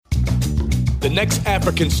The next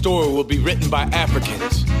African story will be written by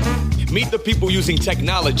Africans. Meet the people using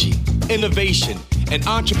technology, innovation, and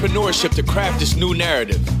entrepreneurship to craft this new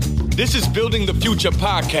narrative. This is Building the Future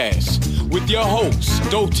podcast with your host,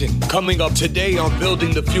 Dolton, coming up today on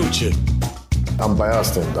Building the Future. I'm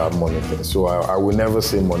biased in that money thing, so I will never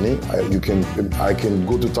say money. I can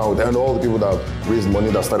go to town and all the people that raised money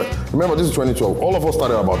that started. Remember, this is 2012. All of us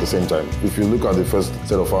started about the same time. If you look at the first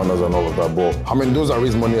set of founders and all of that, but I mean, those that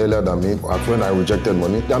raised money earlier than me, at when I rejected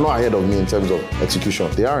money, they're not ahead of me in terms of execution.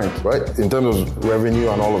 They aren't, right? In terms of revenue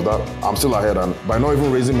and all of that, I'm still ahead. And by not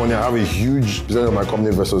even raising money, I have a huge percentage of my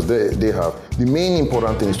company versus they have. The main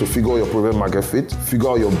important thing is to figure out your product market fit, figure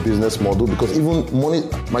out your business model, because even money,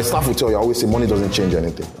 my staff will tell you, I always say money doesn't change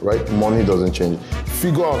anything, right? Money doesn't change.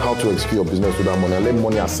 Figure out how to execute your business with that money and let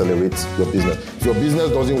money accelerate your business. If your business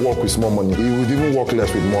doesn't work with small money, it would even work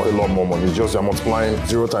less with a lot more money. It's just you're multiplying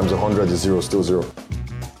 0 times 100 is 0, still 0.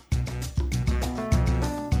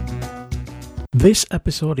 This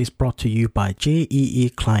episode is brought to you by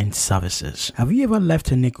JEE Client Services. Have you ever left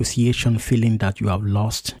a negotiation feeling that you have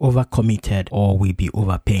lost, overcommitted, or will be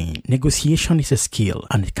overpaying? Negotiation is a skill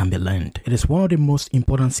and it can be learned. It is one of the most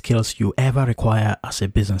important skills you ever require as a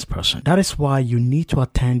business person. That is why you need to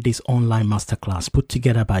attend this online masterclass put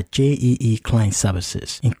together by JEE Client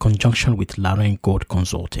Services in conjunction with Lauren Gold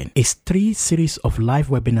Consulting. It's 3 series of live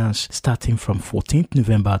webinars starting from 14th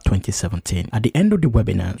November 2017. At the end of the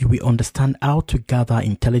webinar, you will understand how to gather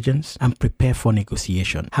intelligence and prepare for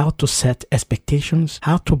negotiation, how to set expectations,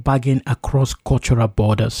 how to bargain across cultural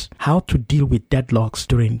borders, how to deal with deadlocks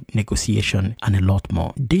during negotiation, and a lot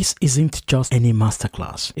more. This isn't just any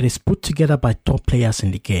masterclass. It is put together by top players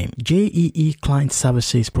in the game. JEE Client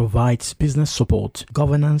Services provides business support,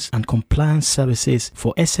 governance, and compliance services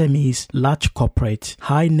for SMEs, large corporates,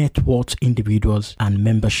 high net worth individuals, and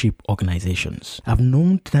membership organizations. I've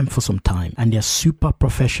known them for some time, and they're super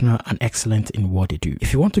professional and excellent in what they do.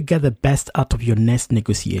 If you want to get the best out of your next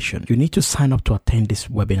negotiation, you need to sign up to attend this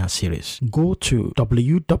webinar series. Go to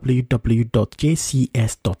www.jcs.ng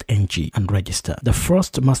and register. The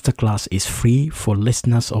first masterclass is free for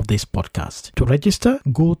listeners of this podcast. To register,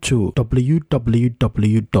 go to www.jcs.ng.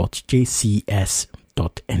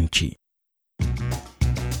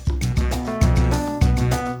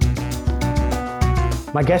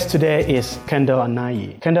 My guest today is Kendall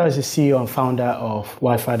Anayi. Kendall is the CEO and founder of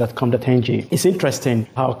Wi-Fi.com.ng. It's interesting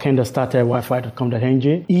how Kendall started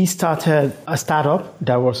Wi-Fi.com.ng. He started a startup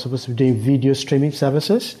that was supposed to be doing video streaming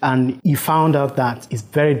services, and he found out that it's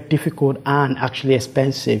very difficult and actually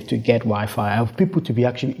expensive to get Wi-Fi. Of people to be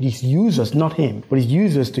actually, his users, not him, but his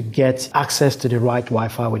users to get access to the right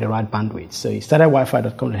Wi-Fi with the right bandwidth. So he started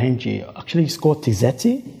Wi-Fi.com.ng. Actually, it's called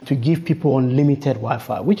Tizeti, to give people unlimited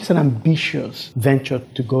Wi-Fi, which is an ambitious venture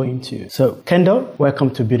to go into. So, Kendall, welcome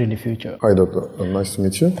to Building the Future. Hi, Doctor. Nice to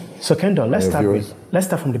meet you. So, Kendall, let's start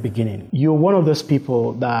from the beginning. You're one of those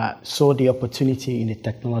people that saw the opportunity in the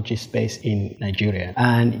technology space in Nigeria,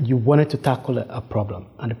 and you wanted to tackle a problem.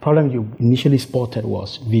 And the problem you initially spotted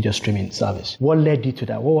was video streaming service. What led you to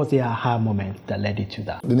that? What was the aha moment that led you to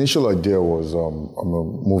that? The initial idea was I'm a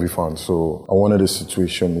movie fan, so I wanted a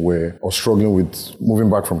situation where I was struggling with moving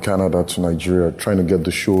back from Canada to Nigeria, trying to get the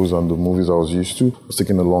shows and the movies I was used to. It was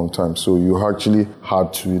taking a long time. So you actually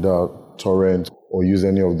had to either torrent or use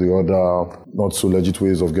any of the other not so legit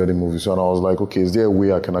ways of getting movies. And I was like, okay, is there a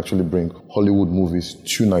way I can actually bring Hollywood movies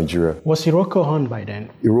to Nigeria? Was Iroko on by then?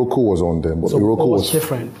 Iroko was on then, but so Iroko was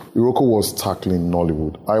different. Iroko was tackling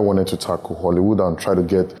Nollywood. I wanted to tackle Hollywood and try to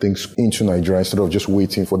get things into Nigeria instead of just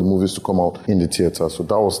waiting for the movies to come out in the theater. So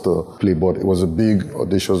that was the play, but it was a big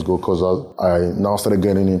audacious goal because I now started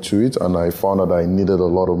getting into it, and I found out I needed a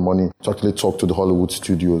lot of money to actually talk to the Hollywood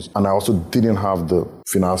studios. And I also didn't have the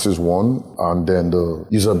finances and then the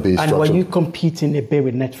user base and structure. were you competing a bit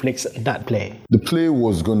with Netflix at that play? The play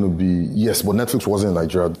was going to be, yes, but Netflix wasn't in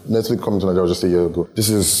Nigeria. Netflix coming to Nigeria just a year ago. This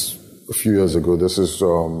is a few years ago. This is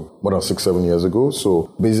more than 6-7 years ago.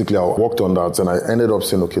 So basically I worked on that, and I ended up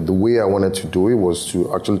saying, okay, the way I wanted to do it was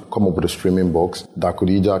to actually come up with a streaming box that could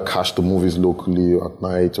either cache the movies locally at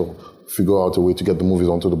night or figure out a way to get the movies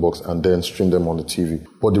onto the box and then stream them on the TV.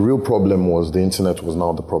 But the real problem was the internet was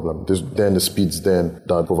now the problem. Then the speeds then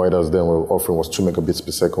that providers then were offering was 2 megabits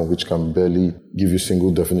per second, which can barely give you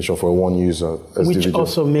single definition for one user. Which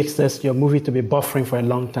also makes your movie to be buffering for a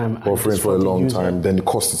long time. Buffering for a long time. Then the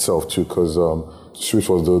cost itself too, because Swiss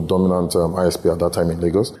was the dominant ISP at that time in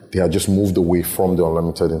Lagos. They had just moved away from the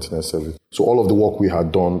unlimited internet service. So all of the work we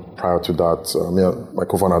had done prior to that, my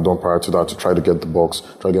co-founder had done prior to that to try to get the box,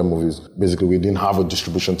 try to get movies. Basically, we didn't have a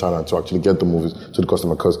distribution channel to actually get the movies to the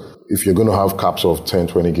customer, because if you're going to have caps of 10,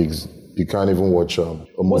 20 gigs, You can't even watch a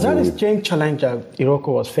movie. Was that the same challenge that Iroko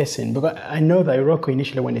was facing? Because I know that Iroko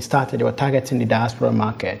initially, when they started, they were targeting the diaspora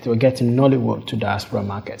market. They were getting Nollywood to diaspora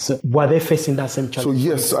market. So were they facing that same challenge? So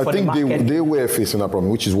yes, I think they were facing that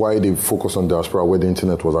problem, which is why they focused on diaspora, where the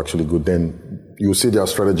internet was actually good. Then you see their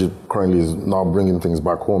strategy currently is now bringing things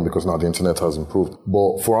back home because now the internet has improved.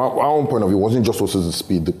 But for our own point of view, it wasn't just also the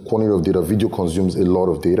speed, the quantity of data. Video consumes a lot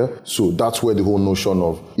of data. So that's where the whole notion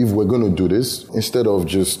of, if we're going to do this, instead of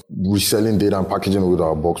just reselling data and packaging it with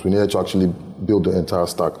our box, we needed to actually build the entire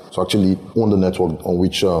stack. So actually own the network on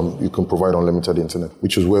which you can provide unlimited internet,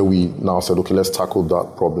 which is where we now said, okay, let's tackle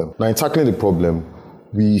that problem. Now in tackling the problem,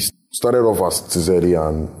 we started off as TZD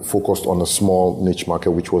and focused on a small niche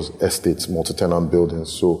market, which was estates, multi-tenant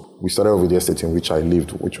buildings. So we started off with the estate in which I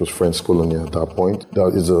lived, which was Friends Colony at that point.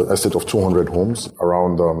 That is an estate of 200 homes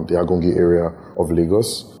around the Agongi area of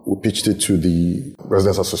Lagos. We pitched it to the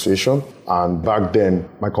Residents Association, and back then,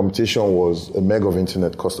 my competition was a meg of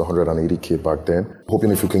internet cost 180K back then, hoping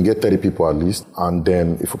if we can get 30 people at least, and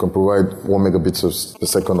then if we can provide 1 megabits per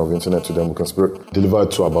second of internet to them, we can deliver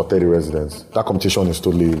it to about 30 residents. That competition is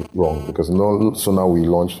totally wrong, because so now we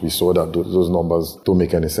launched, we saw that those numbers don't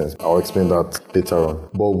make any sense. I'll explain that later on.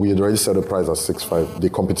 But we had already set the price at 6.5. They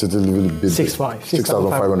competitively bid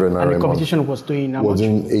 6,500 naira. And the competition was doing how much? Was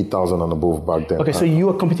doing 8,000 and above back then. Okay, so you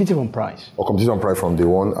were competitive on price? Or competitive on price from day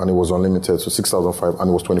one, and it was unlimited, so 6,500, and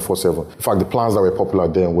it was 24/7. In fact, the plans that were popular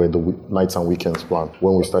then were the nights and weekends plan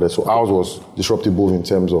when we started. So ours was disruptive both in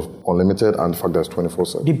terms of unlimited and the fact that it's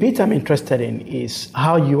 24/7. The bit I'm interested in is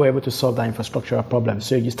how you were able to solve that infrastructural problem.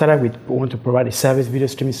 So you started with want to provide a service, video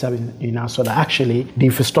streaming service. You now saw that actually the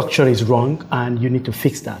infrastructure is wrong and you need to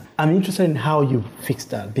fix that. I'm interested in how you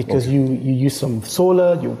fixed that, because you used some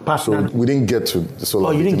solar, you partnered. So we didn't get to the solar.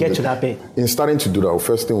 Oh, you didn't get to that bit. In starting to do that, the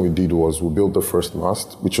first thing we did was we built the first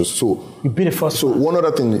mast, which was You built the first mast. One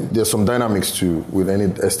other thing, there's some dynamics too with any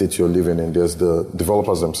estate you're living in. There's the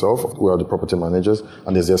developers themselves, who are the property managers,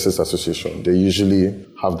 and there's the estate association. They usually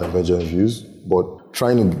have divergent views, but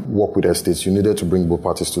trying to work with estates, you needed to bring both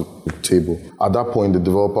parties to the table. At that point, the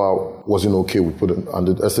developer wasn't okay with and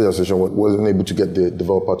the estate association wasn't able to get the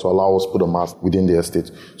developer to allow us to put a mast within the estate.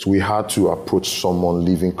 So we had to approach someone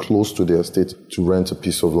living close to the estate to rent a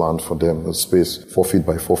piece of land for them, a space 4 feet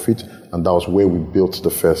by 4 feet, and that was where we built the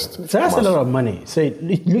first. So that's a lot of money. So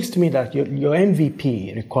it looks to me that your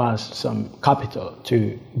MVP requires some capital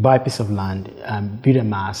to buy a piece of land, build a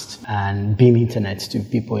mast, and beam internet to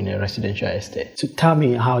people in a residential estate. So tell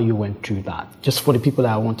me how you went through that, just for the people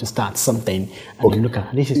that want to start something and look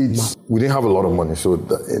at this. We didn't have a lot of money, so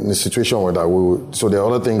in a situation where so there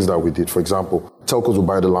are other things that we did. For example, telcos will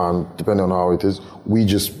buy the land, depending on how it is. We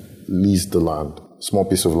just leased the land. Small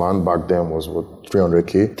piece of land back then was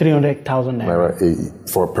 300K. 300,000 naira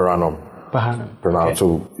for per annum. Per annum. Okay.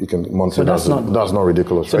 So you can monthly. So that's not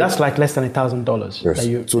ridiculous. So right? That's like less than $1,000.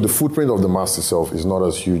 Yes. So the footprint of the mast itself is not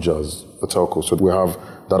as huge as a telco. So we have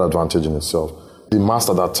that advantage in itself. The mast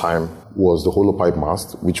at that time was the hollow pipe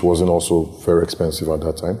mast, which wasn't also very expensive at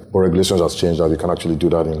that time. But regulations has changed that you can actually do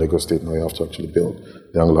that in Lagos State. Now you have to actually build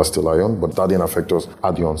the angular steel iron, but that didn't affect us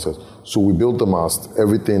at the onset. So we built the mast,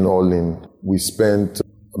 everything all in. We spent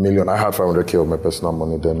 $1 million. I had 500K of my personal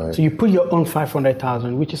money then. So you put your own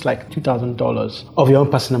 500,000, which is like $2,000 of your own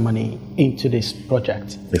personal money into this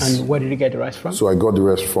project. Yes. And where did you get the rest from? So I got the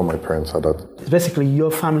rest from my parents at that. Basically,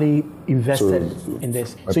 your family invested in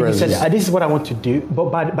this. So you said, this is what I want to do. But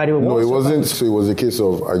by the way, no, it wasn't. So it was a case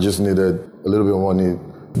of I just needed a little bit of money.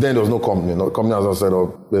 Then there was no company. No company has not set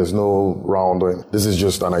up. There's no round. This is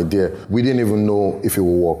just an idea. We didn't even know if it would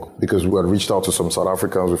work because we had reached out to some South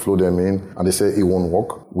Africans. We flew them in and they said it won't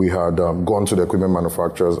work. We had gone to the equipment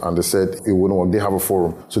manufacturers and they said it wouldn't work. They have a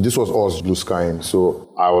forum. So this was us blue skying.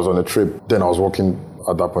 So I was on a trip. Then I was working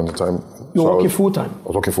at that point in time. You were working full time? I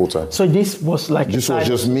was working full time. So this was like... This was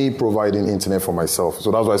just me providing internet for myself. So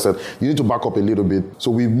that's why I said, you need to back up a little bit. So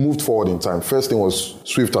we moved forward in time. First thing was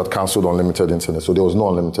Swift had cancelled unlimited internet. So there was no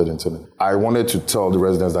unlimited internet. I wanted to tell the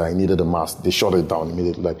residents that I needed a mast. They shut it down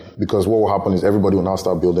immediately. Because what will happen is everybody will now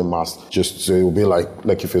start building masts. Just so it will be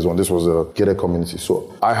like phase one. This was a gated community.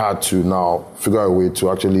 So I had to now figure out a way to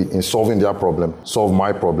actually, in solving their problem, solve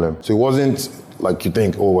my problem. So it wasn't like you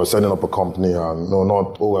think, we're setting up a company and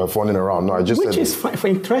we're funding around. No, I just Which is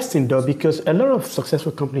interesting though, because a lot of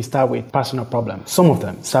successful companies start with personal problems. Some of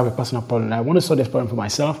them start with personal problems. I want to solve this problem for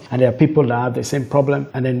myself, and there are people that have the same problem,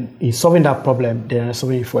 and then in solving that problem, they are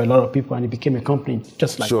solving it for a lot of people, and it became a company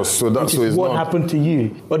just like that. So that's what happened to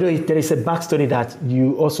you. Although there is a backstory that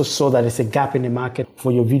you also saw that there's a gap in the market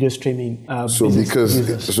for your video streaming because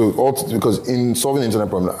in solving the internet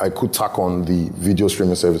problem, I could tack on the video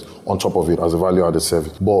streaming service on top of it as a value value-added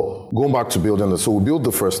service. But going back to building it, so we built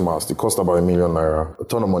the first mast. It cost about ₦1 million, a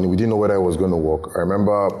ton of money. We didn't know whether it was going to work. I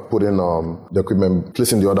remember putting the equipment,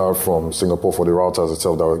 placing the order from Singapore for the routers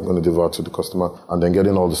itself that were going to deliver to the customer, and then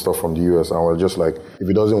getting all the stuff from the US. And we're just like, if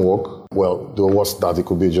it doesn't work, well, the worst that it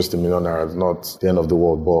could be just ₦1 million. It's not the end of the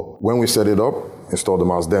world. But when we set it up, installed the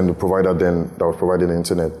mast, then the provider that was providing the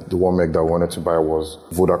internet, the 1 meg that we wanted to buy was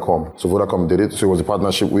Vodacom. So Vodacom did it. So it was a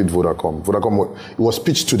partnership with Vodacom. It was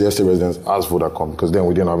pitched to the estate residents as Vodacom, because then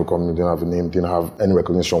we didn't have a company, didn't have a name, didn't have any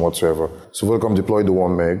recognition whatsoever. So Vodacom deployed the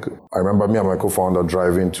 1 meg. I remember me and my co-founder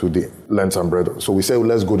driving to the length and breadth. So we said,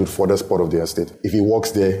 let's go to the furthest part of the estate. If it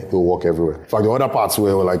works there, it will work everywhere. In fact, the other parts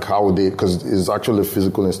were like, how would they, because it's actually a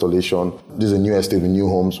physical installation. This is a new estate with new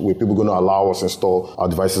homes where people are going to allow us to install our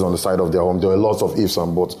devices on the side of their home. There are lots of ifs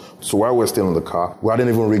and buts. So while we're still in the car, we hadn't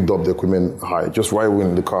even rigged up the equipment high. Just while we were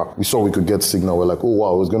in the car, we saw we could get signal. We're like, oh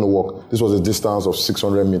wow, it was going to work. This was a distance of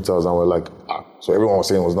 600 meters, and we're like, ah. So everyone was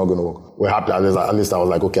saying it was not going to work. We're happy. At least I was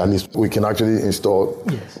like, okay, at least we can actually install.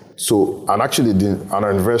 Yes. So, and actually, our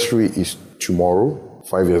anniversary is tomorrow,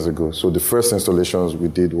 5 years ago. So the first installations we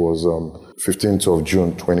did was 15th of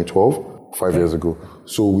June, 2012, 5 years ago.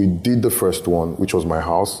 So we did the first one, which was my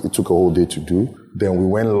house. It took a whole day to do. Then we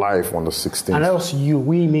went live on the 16th. And that was you.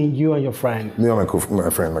 We mean you and your friend. Me and my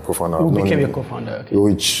friend, my co-founder. Who became your co-founder? Okay.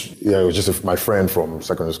 It was just my friend from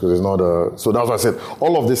secondary school. It's not so that's why I said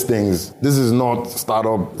all of these things. This is not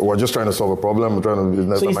startup. We're just trying to solve a problem. We're trying to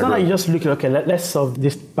business. So it's not like you just look at, okay, let's solve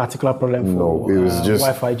this particular problem for it was just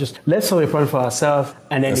Wi-Fi. Just let's solve a problem for ourselves,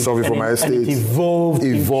 and then solve it for my estate. And it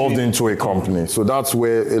evolved into a company. So that's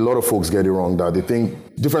where a lot of folks get it wrong. That they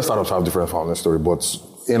think different startups have different founding story, but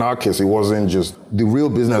in our case, it wasn't just the real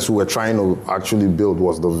business we were trying to actually build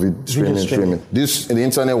was the streaming. This, in the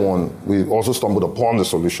internet one, we also stumbled upon the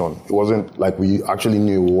solution. It wasn't like we actually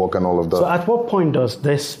knew it would work and all of that. So at what point does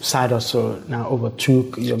this side also now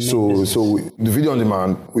overtook your main business? So the video on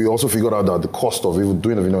demand, we also figured out that the cost of even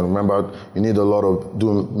doing a video, remember, you need a lot of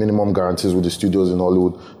doing minimum guarantees with the studios in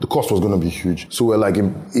Hollywood. The cost was going to be huge. So we're like,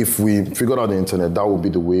 if we figured out the internet, that would be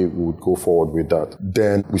the way we would go forward with that.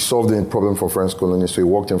 Then we solved the problem for Friends Colony. So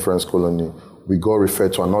we worked in Friends Colony. We got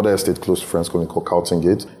referred to another estate close to Friends Colony called Carlton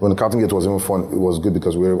Gate. When the Carlton Gate was even fun, it was good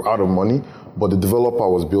because we were out of money, but the developer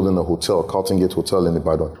was building a hotel, Carlton Gate Hotel in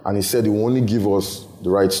Ibadan. And he said he will only give us the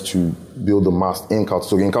rights to build the mast in Carlton.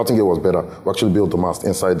 So in Carlton Gate was better. We actually built the mast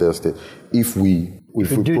inside the estate. If we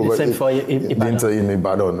do the same for Ibadan. In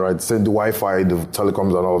Ibadan, right? Send the Wi-Fi, the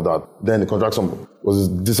telecoms and all of that. Then the contract was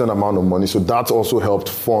a decent amount of money. So that also helped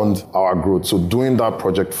fund our growth. So doing that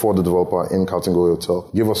project for the developer in Carlton Gate Hotel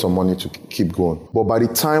gave us some money to keep going. But by the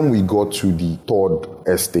time we got to the third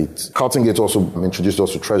estate, Carlton Gate also introduced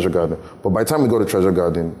us to Treasure Garden. But by the time we got to Treasure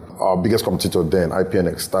Garden, our biggest competitor then,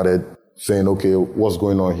 IPNX, started saying, okay, what's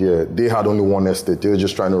going on here? They had only one estate. They were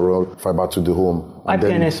just trying to roll fiber to the home.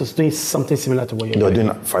 IPNX was doing something similar to what you're doing. They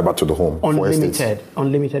were doing fiber to the home.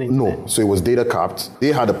 Unlimited internet. No, so it was data capped.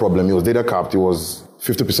 They had a problem. It was data capped. It was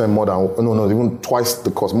 50% more than, even twice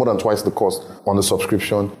the cost, more than twice the cost on the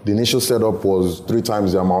subscription. The initial setup was 3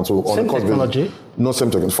 times the amount. So on same the cost technology? Basis, no,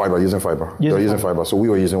 same technology, using fiber. They were using fiber. So we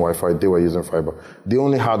were using Wi-Fi, they were using fiber. They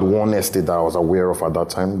only had one estate that I was aware of at that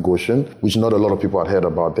time, Goshen, which not a lot of people had heard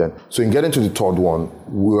about then. So in getting to the third one,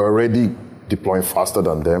 we were already deploying faster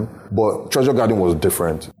than them. But Treasure Garden was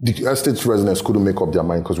different. The estate residents couldn't make up their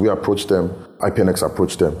mind because we approached them, IPNX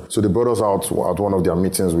approached them. So they brought us out at one of their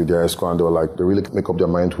meetings with their escrow, and they were like, they really make up their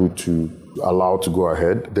mind who to allow to go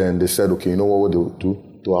ahead. Then they said, okay, you know what they'll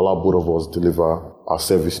do? To allow both of us deliver our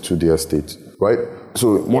service to the estate, right?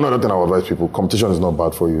 So one other thing I would advise people, competition is not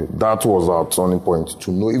bad for you. That was our turning point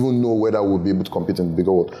to know whether we'll be able to compete in the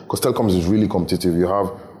bigger world. Because telecoms is really competitive. You have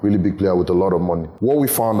really big player with a lot of money. What we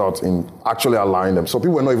found out in actually allowing them, so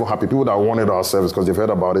people were not even happy. People that wanted our service because they've heard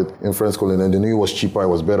about it in Friends Colony and they knew it was cheaper, it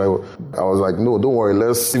was better. I was like, no, don't worry.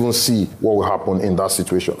 Let's even see what will happen in that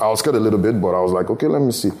situation. I was scared a little bit, but I was like, okay, let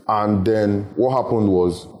me see. And then what happened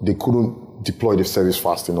was they couldn't deploy the service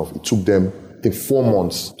fast enough. It took them 4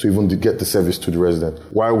 months to even get the service to the resident,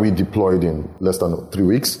 while we deployed in less than 3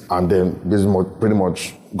 weeks, and then pretty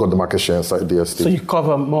much got the market share inside the estate. So you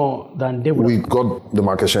cover more than they would. We got the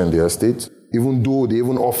market share in the estate, even though they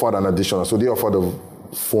even offered an additional. So they offered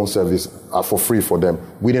a phone service for free for them.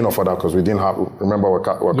 We didn't offer that because we didn't have, remember,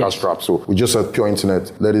 we're cash strapped. So we just said pure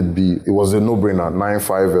internet, let it be. It was a no-brainer,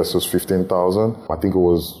 9.5 versus 15,000. I think it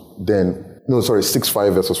was then.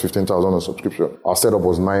 6.5 versus 15,000 on subscription. Our setup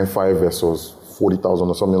was 9.5 versus 40,000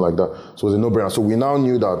 or something like that. So it was a no-brainer. So we now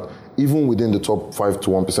knew that even within the top 5 to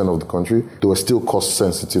 1% of the country, they were still cost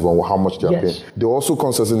sensitive on how much they are paying. They were also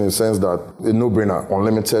cost sensitive in the sense that a no-brainer,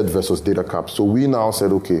 unlimited versus data cap. So we now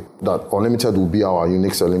said, okay, that unlimited will be our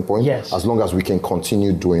unique selling point as long as we can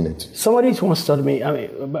continue doing it. Somebody once told me,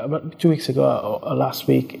 about 2 weeks ago or last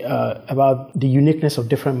week, about the uniqueness of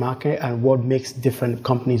different markets and what makes different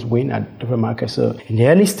companies win at different markets. So in the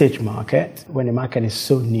early stage market, when the market is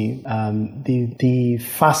so new, the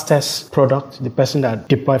fastest product, the person that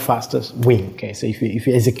deploy fastest win. Okay, so if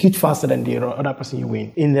you execute faster than the other person, you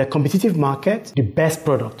win. In the competitive market, the best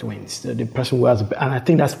product wins. The person who has, and I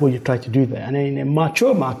think that's what you try to do there. And then in a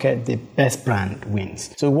mature market, the best brand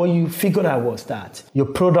wins. So what you figured out was that your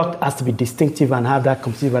product has to be distinctive and have that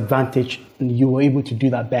competitive advantage, and you were able to do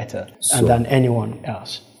that better than anyone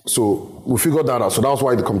else. So we figured that out. So that was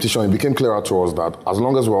why the competition, it became clearer to us that as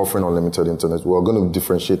long as we're offering unlimited internet, we're going to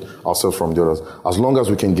differentiate ourselves from the others. As long as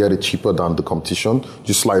we can get it cheaper than the competition,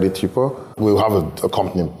 just slightly cheaper, we'll have a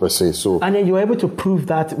company per se. So, and then you're able to prove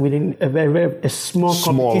that within a very small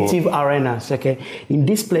competitive arena. Okay, in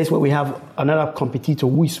this place where we have another competitor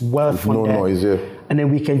who is well funded. No noise, yeah. And then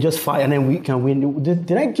we can just fight, and then we can win.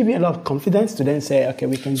 Did I give you a lot of confidence to then say, okay,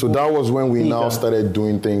 we can? So that was when we now started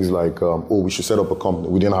doing things like, we should set up a company.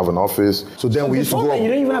 We didn't have an office, so then we used to go. You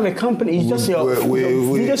don't even have a company. It's just your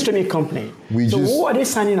video streaming company. Who are they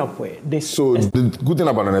signing up with? So the good thing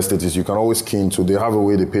about an estate is you can always key into. They have a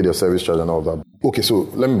way they pay their service charge and all that. Okay, so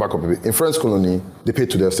let me back up a bit. In Friends Colony, they paid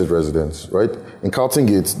to their estate residents, right? In Carlton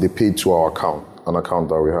Gate, they paid to our account, an account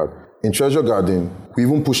that we had. In Treasure Garden, we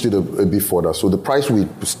even pushed it a bit further. So the price we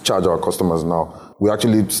charge our customers now, we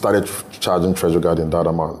actually started charging Treasure Garden that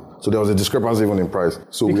amount. So there was a discrepancy even in price.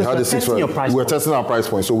 So because we had the 6.5. We were testing our price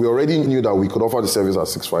point. So we already knew that we could offer the service at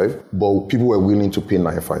 6.5, but people were willing to pay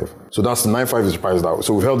 9.5. So that's 9.5 is priced out.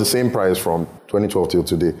 So we held the same price from 2012 till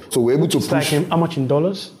today. So we're able to push. Like how much in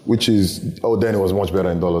dollars? Which is, then it was much better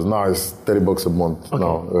in dollars. Now it's $30 a month. Okay.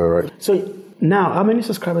 Now, right? So now, how many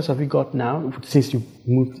subscribers have you got now since you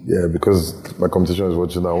moved? Yeah, because my competition is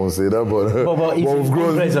watching, I won't say that, but we've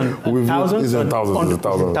grown. Thousands? It's in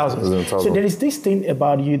thousands. So there is this thing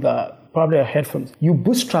about you that probably I heard from you.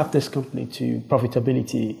 Bootstrapped this company to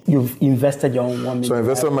profitability. You've invested your own $1 million. So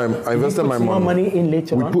I invested my money in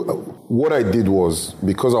later on. What I did was,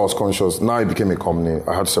 because I was conscious, now it became a company.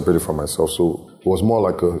 I had to separate it from myself. So it was more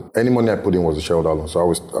like any money I put in was a shareholder loan. So I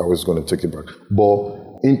was going to take it back. But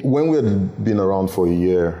when we had been around for a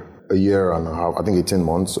year and a half, I think 18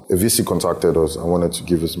 months, a VC contacted us and wanted to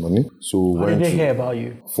give us money. So how did they hear about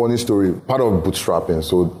you? Funny story, part of bootstrapping.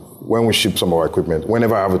 So when we ship some of our equipment,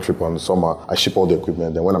 whenever I have a trip on the summer, I ship all the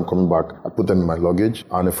equipment. Then when I'm coming back, I put them in my luggage.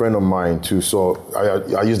 And a friend of mine too, so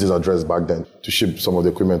I used his address back then to ship some of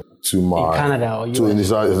the equipment to my... In Canada or US? To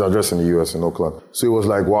his address in the US, in Oakland. So it was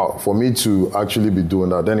like, wow, for me to actually be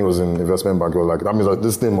doing that. Then he was in investment bank. He was like, that means that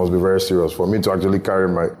this thing must be very serious for me to actually carry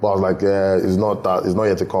my... But I was like, yeah, it's not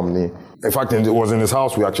yet a company. In fact, it was in his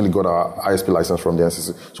house we actually got our ISP license from the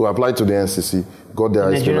NCC. So we applied to the NCC, got the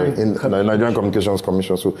ISP in the Nigerian Communications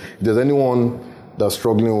Commission. So if there's anyone that's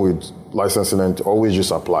struggling with licensing, and always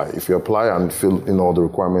just apply. If you apply and fill in all the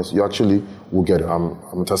requirements, you actually will get it. I'm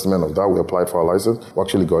a testament of that. We applied for our license, we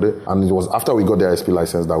actually got it. And it was after we got the ISP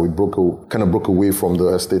license that we broke away from the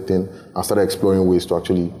estate thing and started exploring ways to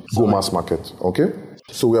actually go mass market. Okay?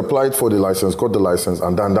 So we applied for the license, got the license,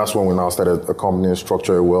 and then that's when we now started a company,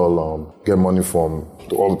 structure it well, get money from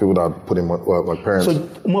all the people that put in money, my parents. So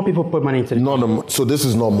more people put money into it? So this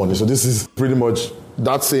is not money. So this is pretty much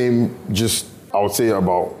that same, just I would say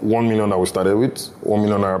about 1 million that we started with, 1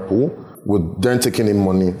 million naira pool. We're then taking in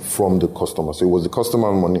money from the customer. So it was the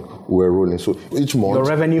customer money we were rolling. So each month... Your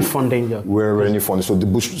revenue funding. We're revenue funding. So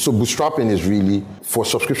bootstrapping is really, for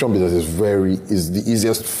subscription business, is the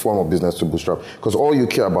easiest form of business to bootstrap. Because all you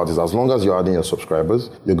care about is as long as you're adding your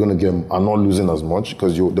subscribers, you're going to are not losing as much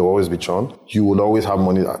because there'll always be churn. You will always have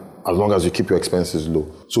money as long as you keep your expenses low.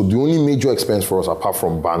 So the only major expense for us, apart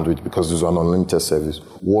from bandwidth, because this was an unlimited service,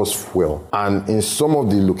 was fuel. And in some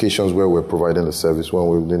of the locations where we're providing the service, when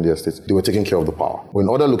we were in the estates, they were taking care of the power. But in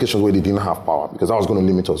other locations where they didn't have power, because that was going to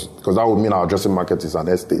limit us, because that would mean our addressing market is an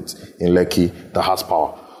estate in Lekki that has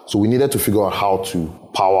power. So we needed to figure out how to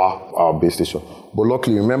power our base station. But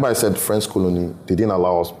luckily, remember I said Friends Colony, they didn't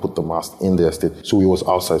allow us to put the mast in the estate, so it was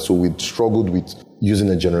outside. So we struggled with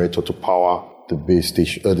using a generator to power the base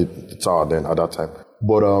station, the tower then at that time.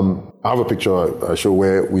 But I have a picture I show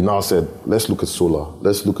where we now said, let's look at solar.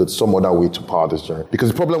 Let's look at some other way to power this generator. Because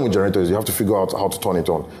the problem with generators is you have to figure out how to turn it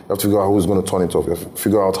on. You have to figure out who's going to turn it off. You have to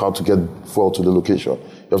figure out how to get fuel to the location.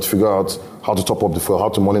 You You have to figure out how to top up the fuel, how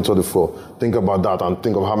to monitor the fuel. Think about that and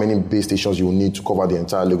think of how many base stations you will need to cover the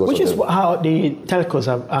entire Lagos. Which is how the telcos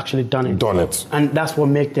have actually done it. And that's what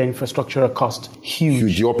makes the infrastructural cost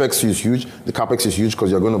huge. The OPEX is huge. The CAPEX is huge because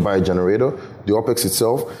you're going to buy a generator, the OPEX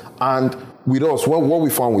itself. And with us, what we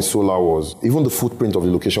found with solar was even the footprint of the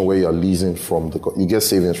location where you're leasing from, you get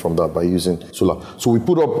savings from that by using solar. So we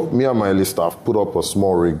put up, me and my early staff put up a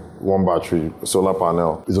small rig, 1 battery, solar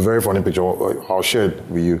panel. It's a very funny picture. I'll share it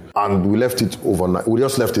with you. And we left it overnight. We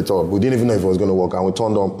just left it on. We didn't even know if it was going to work. And we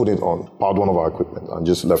turned on, put it on, powered one of our equipment and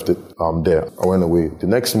just left it there. I went away. The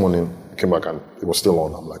next morning, I came back and it was still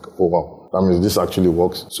on. I'm like, oh wow. That means this actually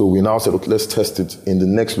works. So we now said, okay, let's test it in the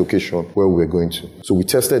next location where we're going to. So we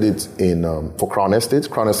tested it for Crown Estate.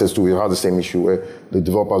 Crown Estate too, we had the same issue where the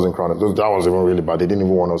developers in Crown Estate, that was even really bad. They didn't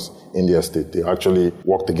even want us in the estate. They actually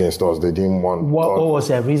worked against us. They didn't want... What was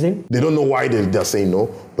their reason? They don't know why they're saying no,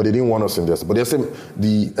 but they didn't want us in the estate. But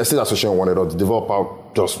the estate association wanted us. The developer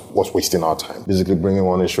just was wasting our time, basically bringing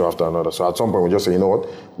one issue after another. So at some point we just said, you know what,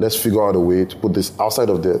 let's figure out a way to put this outside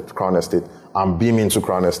of the Crown Estate and beam into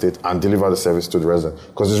Crown Estate and deliver the service to the resident.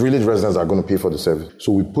 Because it's really the residents that are going to pay for the service.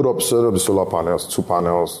 So we set up the solar panels, 2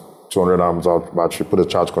 panels, 200 amps out battery, put a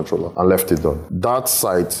charge controller, and left it done. That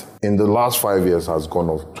site, in the last 5 years, has gone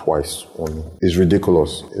off twice only. It's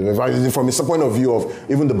ridiculous. In fact, from the point of view of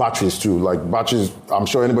even the batteries too, like batteries, I'm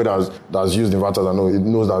sure anybody that's used inverters I know, it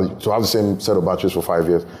knows that to have the same set of batteries for 5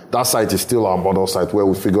 years, that site is still our model site where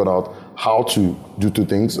we figured out how to do 2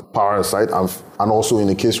 things, power a site, and also in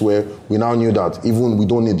a case where we now knew that even we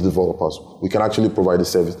don't need the developers, we can actually provide the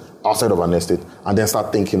service outside of an estate and then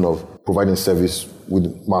start thinking of providing service with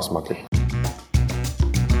mass market.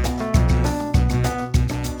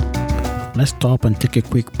 Let's stop and take a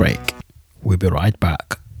quick break. We'll be right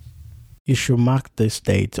back. You should mark this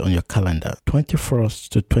date on your calendar, 21st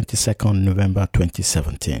to 22nd November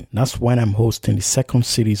 2017. That's when I'm hosting the second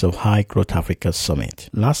series of High Growth Africa Summit.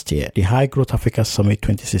 Last year, the High Growth Africa Summit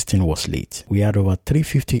 2016 was lit. We had over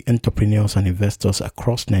 350 entrepreneurs and investors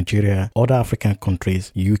across Nigeria, other African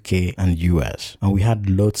countries, UK and US. And we had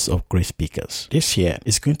loads of great speakers. This year,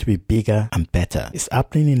 it's going to be bigger and better. It's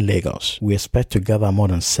happening in Lagos. We expect to gather more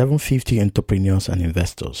than 750 entrepreneurs and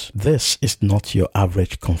investors. This is not your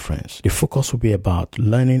average conference. The focus will be about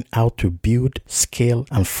learning how to build, scale,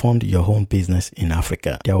 and fund your own business in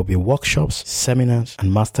Africa. There will be workshops, seminars,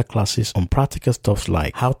 and masterclasses on practical stuff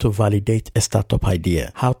like how to validate a startup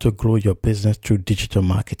idea, how to grow your business through digital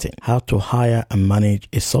marketing, how to hire and manage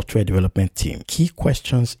a software development team. Key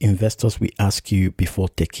questions investors will ask you before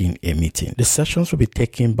taking a meeting. The sessions will be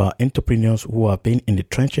taken by entrepreneurs who have been in the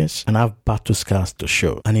trenches and have battle scars to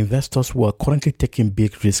show, and investors who are currently taking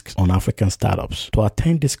big risks on African startups. To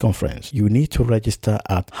attend this conference, you need to register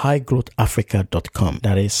at highgrowthafrica.com.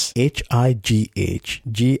 That is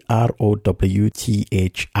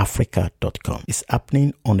highgrowthafrica.com. It's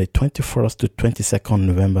happening on the 21st to 22nd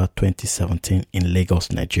November 2017 in Lagos,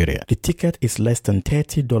 Nigeria. The ticket is less than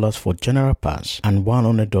 $30 for general pass and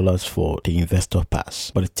 $100 for the investor pass.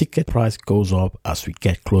 But the ticket price goes up as we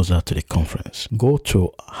get closer to the conference. Go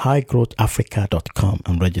to highgrowthafrica.com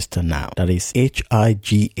and register now. That is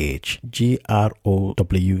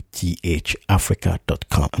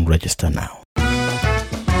highgrowthafrica.com and register now.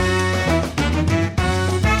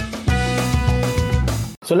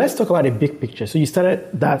 So let's talk about the big picture. So you started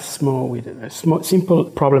that small with a simple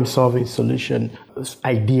problem-solving solution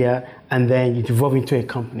idea, and then you evolve into a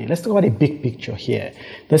company. Let's talk about the big picture here.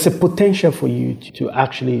 There's a potential for you to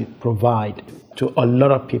actually provide to a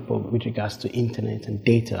lot of people with regards to internet and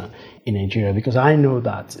data in Nigeria, because I know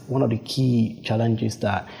that one of the key challenges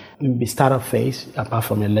that the startup face, apart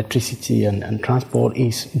from electricity and transport,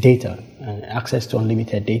 is data and access to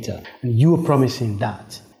unlimited data. And you are promising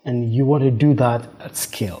that, and you want to do that at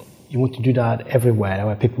scale. You want to do that everywhere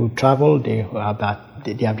where people travel, they have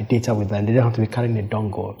the data with them. They don't have to be carrying a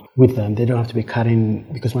dongle with them. They don't have to be carrying,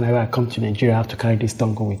 because whenever I come to Nigeria, I have to carry this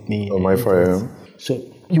dongle with me. Oh, my fire. So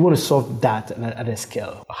you want to solve that at a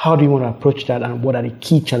scale. How do you want to approach that, and what are the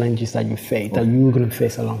key challenges that you face, that you're going to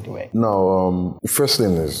face along the way? Now, first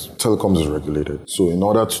thing is telecoms is regulated. So in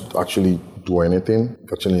order to actually do anything,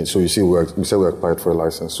 so you see, we said we applied for a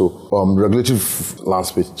license. So regulatory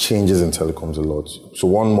landscape changes in telecoms a lot. So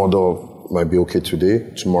one model might be okay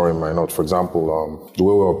today, tomorrow it might not. For example, the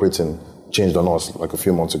way we're operating changed on us like a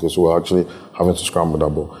few months ago, so we're actually having to scramble that.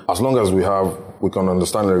 But as long as we can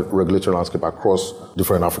understand the regulatory landscape across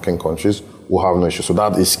different African countries, we'll have no issue. So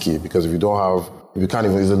that is key, because if you don't have You can't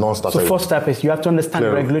even, it's a non-starter. So first step is you have to understand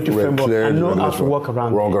the regulatory framework and know how to work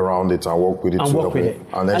around it and work with it.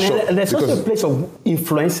 And there's also a place of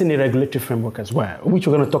influencing the regulatory framework as well, which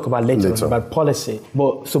we're going to talk about later. About policy.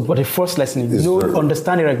 But the first lesson is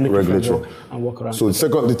understand the regulatory framework and work around. So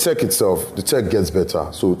the tech itself, the tech gets better.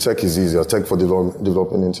 So tech is easier. Tech for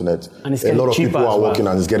developing internet. And it's a lot of people are working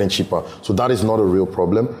well. And it's getting cheaper. So that is not a real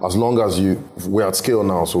problem. As long as we're at scale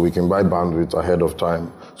now, so we can buy bandwidth ahead of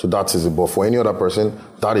time. So that is it. But for any other person,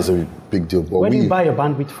 that is a big deal. But where do you buy your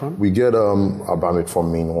bandwidth from? We get our bandwidth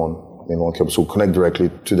from Main One cable. So we connect directly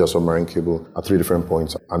to their submarine cable at 3 different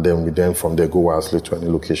points. And then we from there go wirelessly to any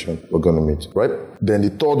location we're going to meet, right? Then the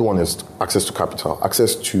third one is access to capital,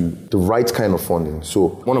 access to the right kind of funding. So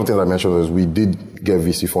one of the things I mentioned is we did get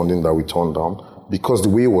VC funding that we turned down, because the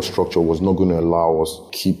way it was structured was not going to allow us to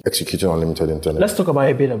keep executing unlimited internet. Let's talk about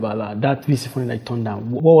a bit about that VC funding that you turned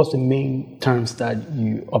down. What was the main terms that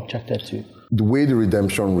you objected to? The way the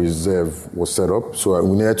redemption reserve was set up, so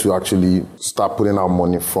we needed to actually start putting out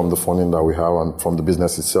money from the funding that we have and from the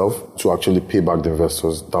business itself to actually pay back the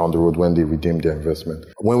investors down the road when they redeem their investment.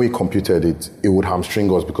 When we computed it, it would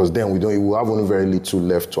hamstring us because then we have only very little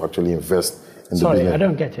left to actually invest in the business. Sorry, I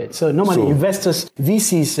don't get it. So normally investors,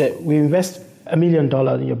 VCs, we invest $1 million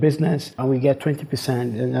in your business and we get 20%,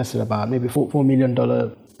 and that's about maybe $4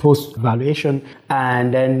 million post valuation.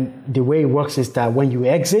 And then the way it works is that when you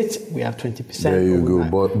exit, we have 20%. There you go.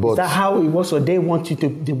 But is that how it works? So they want you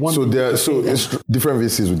to. So it's different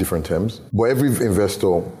VCs with different terms. But every investor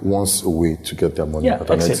wants a way to get their money at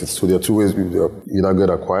an exit. So there are two ways: you either get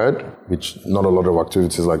acquired, which not a lot of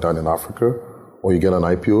activities like that in Africa, or you get an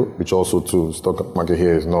IPO, which also to stock market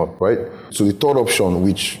here is not, right? So the third option,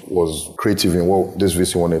 which was creative in what this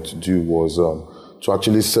VC wanted to do, was to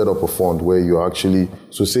actually set up a fund where you actually,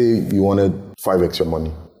 so say you wanted 5x your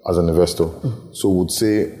money as an investor. So would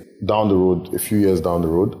say down the road, a few years down the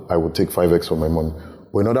road, I would take 5x of my money.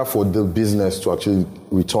 But in order for the business to actually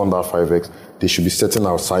return that 5x, they should be setting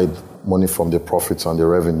aside money from their profits and their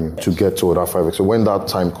revenue to get to that 5x. So when that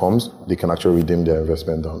time comes, they can actually redeem their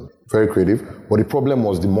investment down. Very creative. But the problem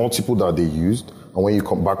was the multiple that they used, and when you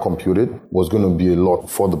come back computed, was going to be a lot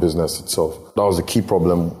for the business itself. That was the key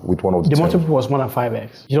problem with one of the multiple was more than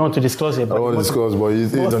 5x. You don't want to disclose it. I don't want to disclose, but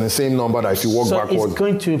it's on the same number that if you walk backwards, it's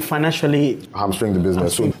going to financially hamstring the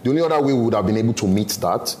business. So the only other way we would have been able to meet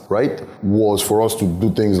that, right, was for us to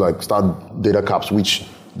do things like start data caps, which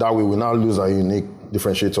that way we now lose our unique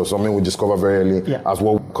differentiator, something we discover very early as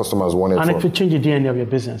what customers wanted. And it will change the DNA of your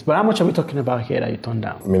business. But how much are we talking about here that you turned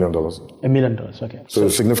down? $1 million. $1 million, okay. So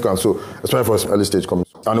it's significant. So especially for early stage companies.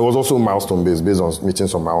 And it was also milestone based on meeting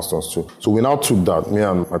some milestones too. So we now took that, me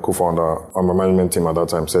and my co-founder and my management team at that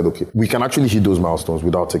time said, okay, we can actually hit those milestones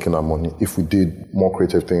without taking our money if we did more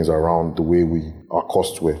creative things around the way our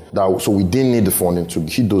costs were. So we didn't need the funding to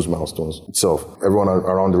hit those milestones itself. Everyone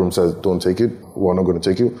around the room says, don't take it. We're not going to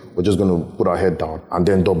take it. We're just going to put our head down and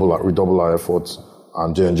then redouble our efforts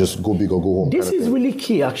and then just go big or go home. This is really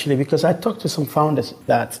key, actually, because I talked to some founders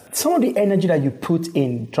that some of the energy that you put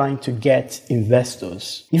in trying to get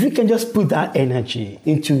investors, if you can just put that energy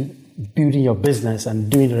into building your business and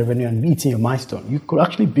doing the revenue and meeting your milestone, you could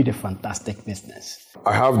actually build a fantastic business.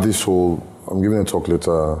 I have I'm giving a talk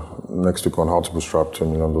later next week on how to bootstrap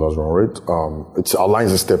 $10 million run rate. It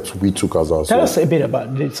outlines the steps we took as ourselves. Tell us a bit about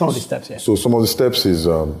some of the steps here. So some of the steps is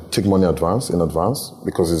take money in advance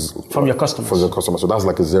because it's from your customers. For your customer. So that's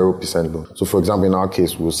like a 0% loan. So for example, in our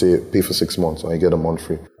case, we'll say pay for 6 months and you get a month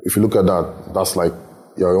free. If you look at that, that's like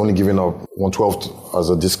you're only giving up 1/12 as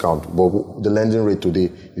a discount, but the lending rate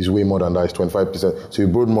today is way more than that. It's 25%. So you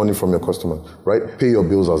borrowed money from your customers, right? Pay your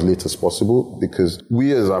bills as late as possible because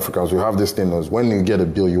we as Africans, we have this thing as when you get a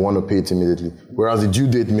bill, you want to pay it immediately. Whereas the due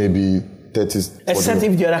date may be 30. Except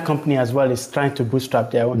if the other company as well is trying to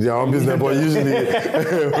bootstrap their own business, but usually in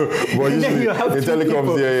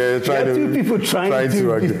telecoms, two people trying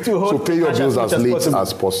to hold. So pay your bills as late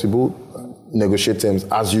as possible. Negotiate terms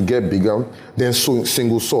as you get bigger, then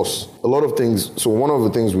single source. A lot of things. So one of the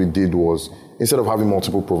things we did was instead of having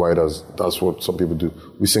multiple providers, that's what some people do.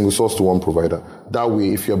 We single source to one provider. That way,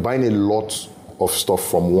 if you're buying a lot of stuff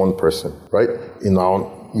from one person, right?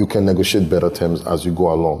 You can negotiate better terms as you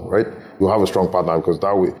go along, right? You'll have a strong partner because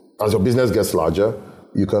that way, as your business gets larger,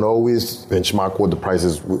 you can always benchmark what the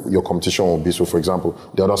prices your competition will be. So, for example,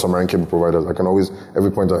 the other submarine cable providers, I can always,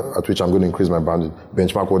 every point at which I'm going to increase my bandwidth,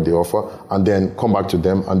 benchmark what they offer, and then come back to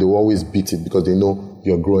them, and they will always beat it because they know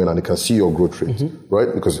you're growing and they can see your growth rate,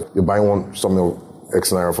 right? Because you're buying something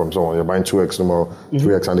X naira from someone, you're buying 2X tomorrow,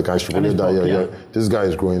 3X, and they can extrapolate that. This guy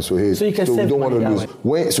is growing, so hey, so you can we save don't want to money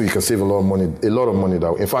lose. So you can save a lot of money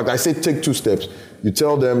that way. In fact, I say take 2 steps. You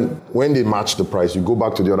tell them when they match the price, you go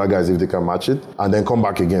back to the other guys if they can match it, and then come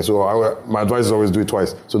back again. So my advice is always do it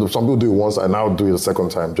twice. So some people do it once, and now do it a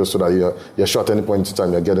second time, just so that you're sure at any point in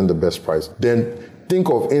time you're getting the best price. Then think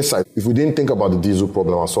of insight. If we didn't think about the diesel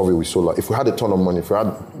problem and solve it with solar, if we had a ton of money, if we had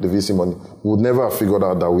the VC money, we would never have figured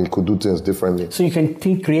out that we could do things differently. So you can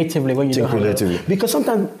think creatively when you think creatively. Because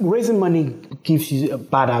sometimes raising money gives you a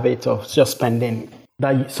bad habit of just spending.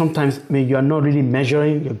 That sometimes you are not really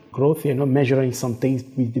measuring your growth, you're not measuring some things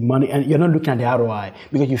with the money, and you're not looking at the ROI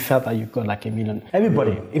because you felt that you've got like $1 million.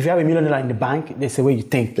 Everybody, if you have $1 million in the bank, there's a way you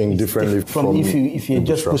think differently from if you're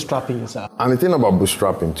just bootstrapping yourself. And the thing about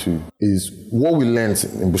bootstrapping too is what we learned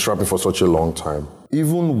in bootstrapping for such a long time.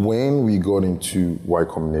 Even when we got into Y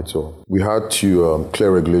Combinator, we had to clear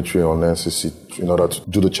regulatory on NCC in order to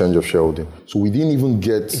do the change of shareholding. So we didn't even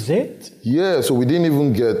get... Is it? Yeah, so we didn't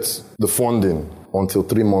even get the funding until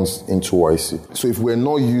 3 months into YC. So if we're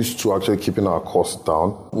not used to actually keeping our costs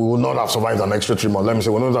down, we will not have survived an extra 3 months. Let me say,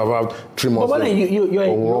 we will not have had 3 months. But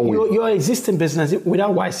your existing business,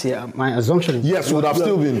 without YC, my assumption is... Yes, we would have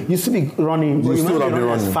still been... You still be running... You still have been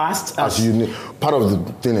running as fast as you need. Part of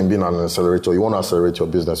the thing in being an accelerator, you want to accelerate your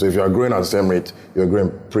business. So if you are growing at the same rate, you're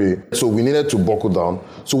growing So we needed to buckle down.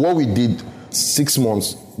 So what we did 6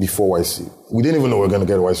 months before YC, we didn't even know we were going to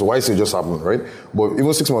get YC. So YC just happened, right? But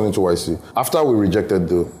even 6 months into YC, after we rejected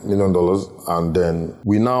the $1 million, and then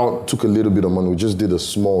we now took a little bit of money, we just did a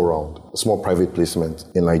small round, a small private placement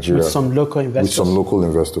in Nigeria. With some local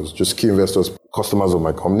investors? Just key investors, customers of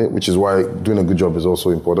my company, which is why doing a good job is also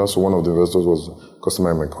important. So one of the investors was a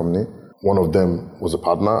customer in my company. One of them was a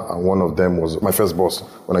partner, and one of them was my first boss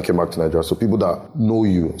when I came back to Nigeria. So people that know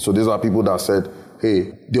you. So these are people that said,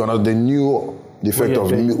 hey, they knew the effect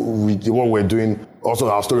of what we're doing. Also,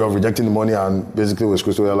 our story of rejecting the money and basically we're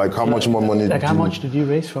screwed. So we're like, how much more money? Like, how much did you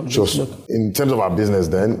raise from this? In terms of our business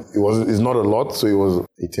then, it's not a lot. So it was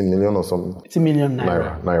 18 million or something. 18 million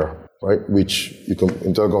naira. Right? Which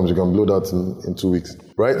in telecoms, you can blow that in 2 weeks.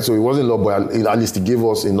 Right? So it wasn't a lot, but at least it gave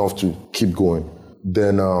us enough to keep going.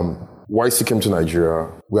 Then, YC came to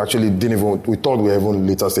Nigeria. We actually we thought we were even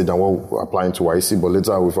later stage than what we were applying to YC, but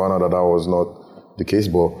later we found out that was not the case.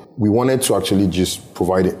 But we wanted to actually just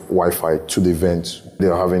provide Wi-Fi to the event they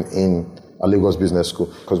are having in a Lagos Business School,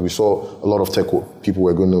 because we saw a lot of tech people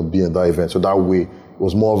were going to be in that event. So that way, it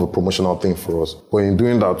was more of a promotional thing for us. But in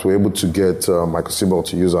doing that, we were able to get Michael Sibel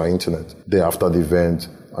to use our internet day after the event,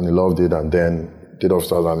 and he loved it, and then did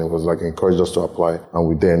officers, and it was like encouraged us to apply, and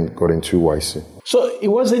we then got into YC. So it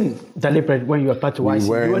wasn't deliberate when you applied to YC.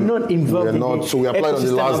 You were not involved in it. So we applied on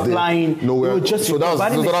the last day. So that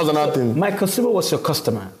was another thing. Michael Sibel was your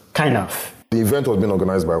customer, kind of. The event was being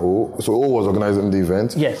organized by O. So O was organizing the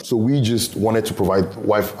event. Yes. So we just wanted to provide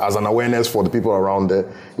Wi-Fi as an awareness for the people around there.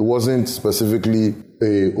 It wasn't specifically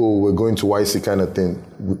we're going to YC kind of thing.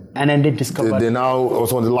 And then they discovered. They now,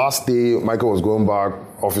 also on the last day, Michael was going back,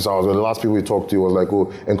 office hours, the last people we talked to was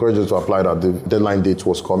like, encouraged us to apply that the deadline date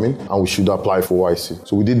was coming and we should apply for YC.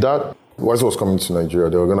 So we did that. YC was coming to Nigeria.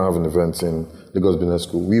 They were going to have an event in Lagos Business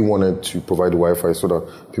School. We wanted to provide the Wi-Fi so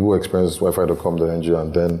that people experience wifi.com.ng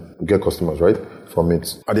and then get customers, right, from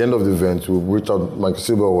it. At the end of the event, we reached out. Michael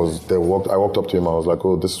Sibel was there. I walked up to him. I was like,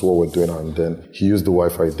 this is what we're doing. And then he used the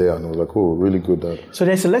Wi-Fi there. And I was like, really good. So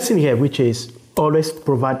there's a lesson here, which is always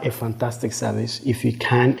provide a fantastic service. If you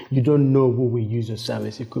can, you don't know who will use your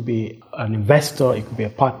service. It could be an investor, it could be a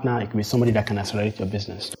partner, it could be somebody that can accelerate your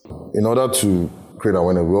business. In order to create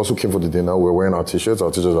awareness, we also came for the dinner. We're wearing our t-shirts.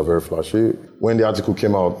 Our t-shirts are very flashy. When the article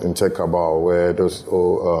came out in Tech about where there's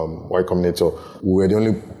Y Combinator, we were the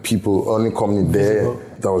only company there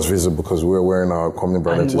that was visible because we were wearing our company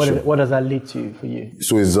branded t-shirt. What does that lead to for you?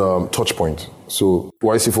 So it's touch point. So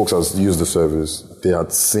YC folks has used the service. They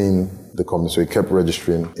had seen the company, so it kept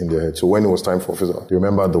registering in their head. So when it was time for officer, you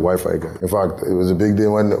remember the Wi-Fi guy. In fact, it was a big day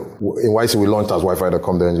when in YC we launched as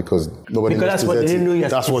Wi-Fi.com.ng because nobody knows. Because that's what they didn't know.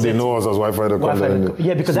 That's what they know us as Wi-Fi.com.ng.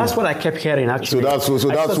 Yeah, because that's what I kept hearing actually. So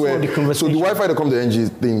that's where the Wi-Fi.com.ng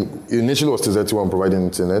thing initially was TZ1 providing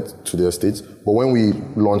internet to their estates, but when we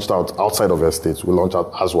launched outside of our estates, we launched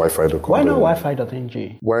out as Wi-Fi.com. Why not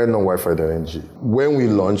Wi-Fi.ng? Why not Wi-Fi.ng? When we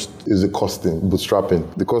launched, is the costing,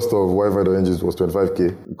 bootstrapping. The cost of Wi-Fi.ng was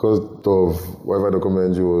 25K. The cost of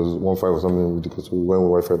Wi-Fi.com.ng was 1.5 or something ridiculous. We went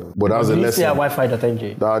with Wi-Fi. But that's a lesson.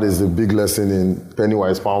 Wi-Fi.ng. That is a big lesson in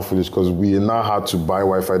penny-wise, pound-foolish, because we now had to buy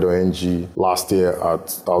Wi-Fi.ng last year at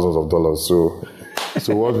thousands of dollars. So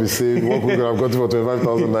what we say, what we could have gotten for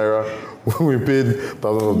 25,000 naira, we paid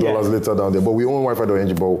thousands of dollars later down there. But we own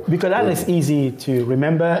Wi-Fi.ng. Because that is easy to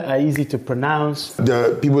remember, easy to pronounce.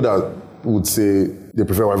 There are people that would say they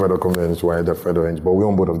prefer Wi-Fi.com than Wi-Fi.ng, but we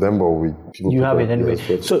own both of them. But you have it anyway.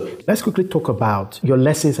 Yes, so let's quickly talk about your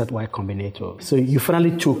lessons at Y Combinator. So you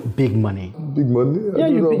finally took big money. Big money? Yeah,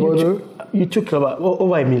 you took about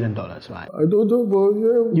over $1 million, right? I don't know, but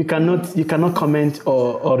yeah. You cannot comment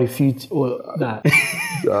or refute that.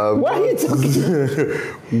 Why are you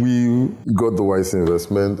talking? We got the YC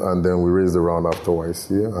investment, and then we raised the round after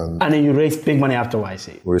YC, and then you raised big money after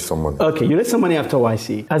YC. We raised some money. Okay, you raised some money after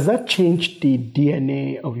YC. Has that changed the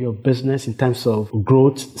DNA of your business in terms of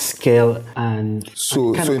growth, scale, and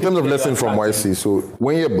so in terms of lessons from YC? So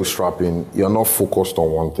when you're bootstrapping, you're not focused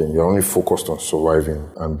on one thing. You're only focused on surviving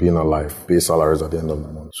and being alive. Pay salaries at the end of the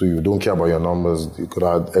month. So you don't care about your numbers. You could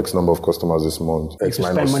add X number of customers this month. X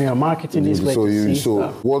minus. Spend money on marketing this way. So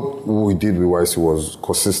what we did with YC was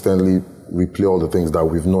consistently replay all the things that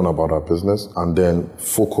we've known about our business and then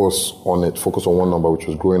focus on one number, which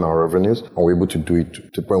was growing our revenues. And we're able to do it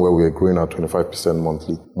to the point where we were growing at 25%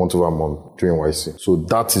 monthly, month over month during YC. So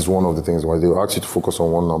that is one of the things why they will ask you to focus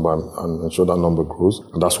on one number and ensure that number grows.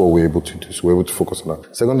 And that's what we're able to do. So we're able to focus on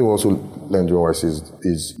that. Second thing we also learned during YC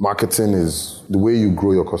is marketing is the way you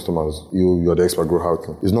grow your customers. You're the expert growth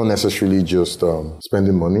hacking. It's not necessarily just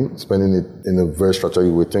spending money, spending it in a very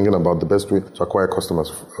strategic way, thinking about the best way to acquire customers,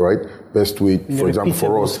 right? Best way, for example,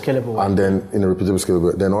 for us, and then in a repeatable,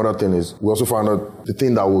 scalable. Then another thing is we also found out the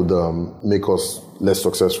thing that would make us less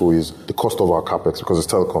successful is the cost of our capex because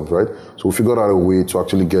it's telecoms, right? So we figured out a way to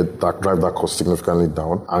actually drive that cost significantly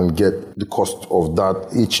down and get the cost of that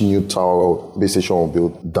each new tower or base station will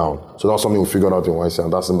build down. So that's something we figured out in YC,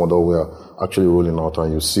 and that's the model we're actually rolling out,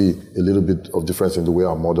 and you see a little bit of difference in the way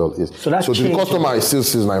our model is. So the customer is still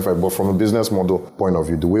 695, but from a business model point of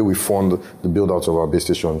view, the way we fund the build out of our base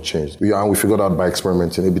station changed. And we figured out by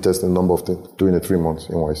experimenting, A/B testing a number of things during the 3 months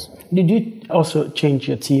in YC. Did you also change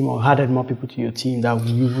your team or added more people to your team that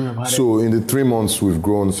you wouldn't have added? So in the 3 months, we've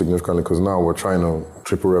grown significantly because now we're trying to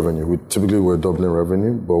triple revenue. Typically we're doubling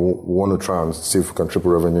revenue, but we want to try and see if we can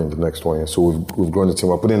triple revenue in the next 1 year. So we've grown the team.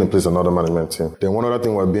 We're putting in place another management team. Then one other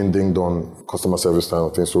thing we're being dinged on customer service kind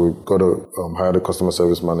of thing. So we've got to hire the customer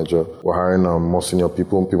service manager. We're hiring more senior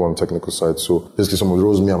people on the technical side. So basically some of the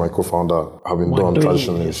roles me and my co-founder have been done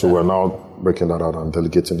traditionally. So we're now breaking that out and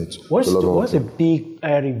delegating it. What's a big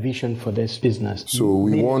hairy vision for this business? So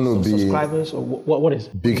we want to be subscribers, or what is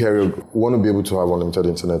big hairy? We want to be able to have unlimited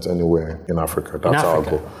internet anywhere in Africa. That's our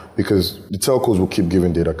goal. Because the telcos will keep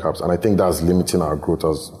giving data caps, and I think that's limiting our growth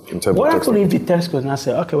as in terms what of. What happens if the telcos now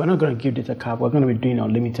say, okay, we're not going to give data cap, we're going to be doing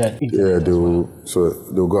unlimited internet? Yeah,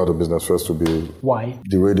 they'll go out of business first to be. Why?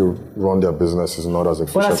 The way they run their business is not as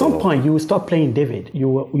efficient. But at some point, you will stop playing David. You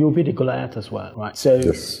will be the Goliath as well, right? So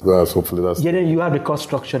yes, hopefully that's. Yeah, then you have the cost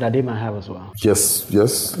structure that they might have as well. Yes.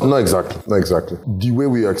 Not exactly. The way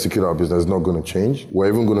we execute our business is not going to change. We're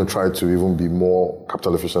even going to try to even be more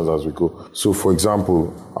capital efficient as we go. So, for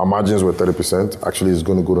example, our margins were 30%. Actually, it's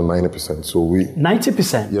going to go to 90%. So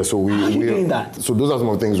 90%? Yeah. So How are you doing that? So those are some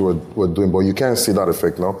of the things we're doing, but you can't see that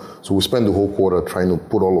effect now. So we spend the whole quarter trying to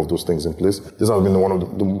put all of those things in place. This has been one of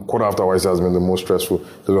the quarter after YC has been the most stressful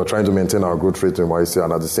because we're trying to maintain our growth rate in YC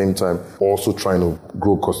and at the same time also trying to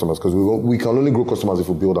grow customers because we can only grow customers if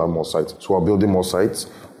we build out more sites. So we're building more sites.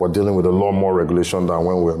 We're dealing with a lot more regulation than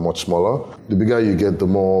when we were much smaller. The bigger you get, the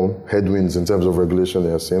more headwinds in terms of regulation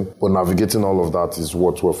you're seeing. But navigating all of that is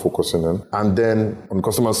what we're focusing on. And then on the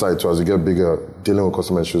customer side, so as you get bigger, dealing with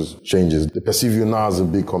customer issues changes. They perceive you now as a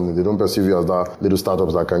big company. They don't perceive you as that little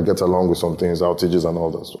startups that can get along with some things, outages and all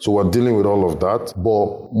that stuff. So we're dealing with all of that.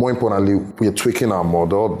 But more importantly, we're tweaking our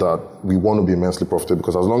model that we want to be immensely profitable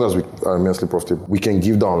because as long as we are immensely profitable, we can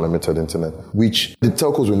give down unlimited internet, which the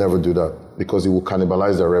telcos will never do that because it will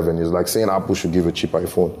cannibalize their revenues. Like saying Apple should give a cheap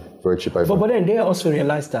iPhone, very cheap iPhone. But then they also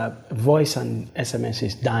realize that voice and SMS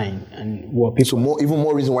is dying and what people... So even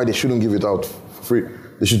more reason why they shouldn't give it out for free.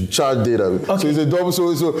 They should charge data. Okay. So it's a double.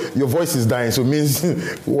 So your voice is dying. So it means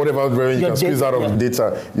whatever revenue you can squeeze out of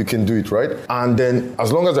data, you can do it, right? And then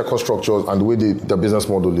as long as their cost structures and the way their business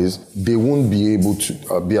model is, they won't be able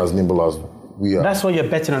to be as nimble as we are. That's what you're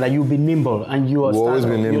betting on, that you'll be nimble and you are. We'll always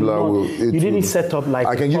be nimble. You didn't set up like.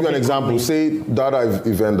 I can give you an example. Say that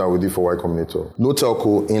event that we did for Y Combinator. No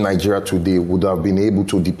telco in Nigeria today would have been able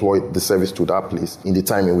to deploy the service to that place in the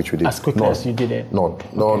time in which we did. As quickly as you did it.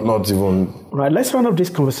 Not even. Right, let's round up this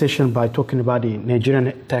conversation by talking about the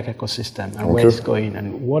Nigerian tech ecosystem and where it's going,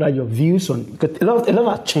 and what are your views on, because a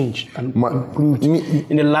lot has changed and improved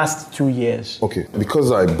in the last 2 years. Okay,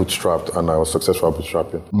 because I bootstrapped and I was successful at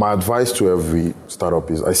bootstrapping, my advice to every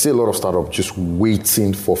startup is, I see a lot of startups just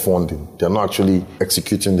waiting for funding. They're not actually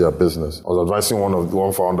executing their business. I was advising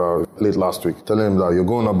one founder late last week, telling him that you're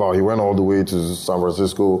going about, he went all the way to San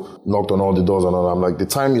Francisco, knocked on all the doors and all that. I'm like, the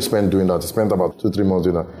time you spend doing that, you spent about 2-3 months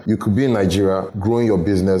doing that. You could be in Nigeria, growing your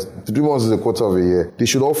business. 3 months is a quarter of a year. They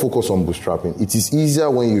should all focus on bootstrapping. It is easier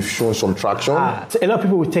when you've shown some traction. So a lot of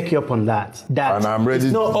people will take you up on that. And I'm ready.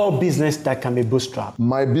 It's not all business that can be bootstrapped.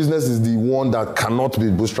 My business is the one that cannot be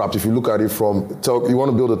bootstrapped. If you look at it from, you want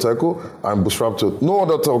to build a telco, I'm bootstrapped to. No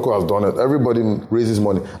other telco has done it. Everybody raises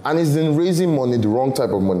money. And it's in raising money, the wrong type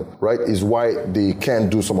of money, right, is why they can't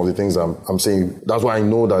do some of the things I'm saying. That's why I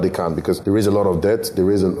know that they can't, because they raise a lot of debt. They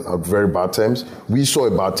raise a very bad terms. We saw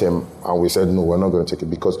a bad term and we said, no, we're not going to take it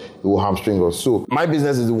because it will hamstring us. So my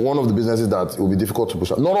business is one of the businesses that it will be difficult to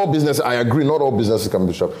bootstrap. Not all businesses, I agree, not all businesses can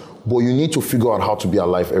be bootstrapped, but you need to figure out how to be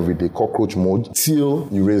alive every day, cockroach mode, till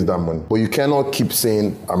you raise that money. But you cannot keep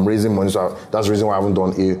saying, I'm raising money, so that's the reason why I haven't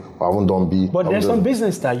done A or I haven't done B. But there's some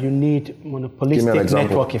business that you need monopolistic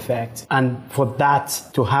network effect. And for that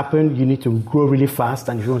to happen, you need to grow really fast.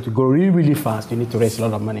 And if you want to grow really, really fast, you need to raise a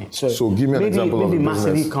lot of money. So give me an example of a business.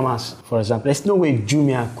 Maybe massive e-commerce, for example. There's no way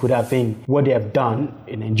Jumia could have been what they have done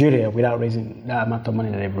in Nigeria without raising that amount of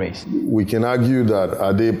money that they've raised. We can argue that,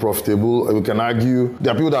 are they profitable? We can argue,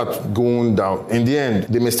 there are people that are going down. In the end,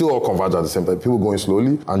 they may still all converge at the same time. People going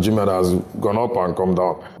slowly, and Jumia has gone up and come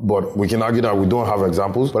down. But we can argue that we don't have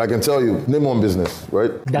examples. But I can tell you, name one business,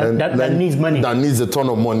 right? That needs money. That needs a ton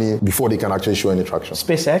of money before they can actually show any traction.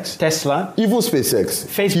 SpaceX, Tesla. Even SpaceX.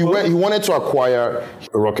 Facebook. He wanted to acquire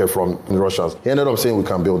a rocket from the Russians. He ended up saying we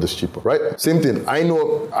can build this cheaper, right? Same thing. I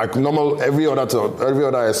know, every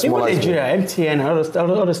other small. Even Nigeria, MTN, all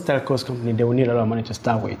those telcos company, they will need a lot of money to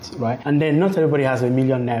start with, right? And then not everybody has ₦1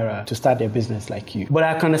 million to start their business like you. But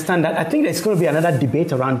I can understand that. I think there's going to be another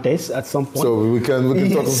debate around this at some point. So we can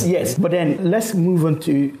talk. Yes, but then let's move on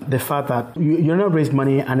to the fact that you're not raise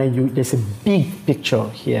money, and then there's a big picture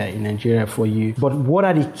here in Nigeria for you. But what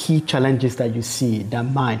are the key challenges that you see that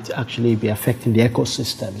might actually be affecting the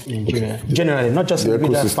ecosystem in Nigeria? Okay. Generally, not just the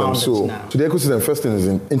ecosystem. So the ecosystem, first thing is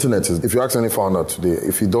internet. If you ask any founder today,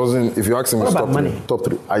 if you ask him what about money? Top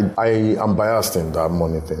three. I am biased in that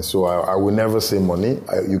money thing. So I will never say money.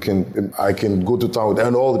 I can go to town with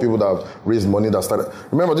and all the people that have raised money that started.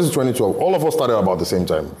 Remember, this is 2012. All of us started about the same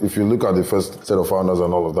time. If you look at the first set of founders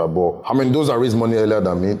and all of that, but I mean, those that raised money earlier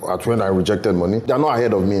than me, at when I rejected money, they are not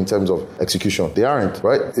ahead of me in terms of execution. They aren't,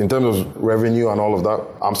 right? In terms of revenue and all of that,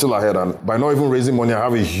 I'm still ahead. And by not even raising money, I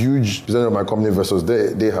have a huge percentage of my company versus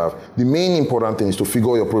they have. The main important thing is to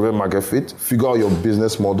figure out your product market fit, figure out your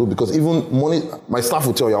business model, because even money, my staff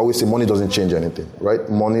will tell you, I always say money doesn't change anything, right?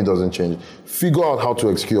 Money doesn't change. Figure out how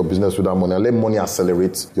to execute your business with that money and let money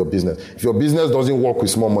accelerate your business. If your business doesn't work with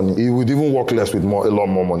small money, it would even work less with a lot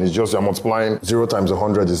more money. It's just you're multiplying 0 times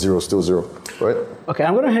 100 is 0, still 0, right? Okay,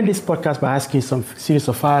 I'm going to end this podcast by asking some series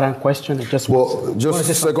of fire questions.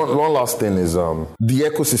 One last thing is the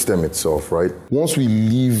ecosystem itself, right? Once we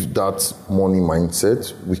leave that money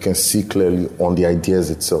mindset, we can see clearly on the ideas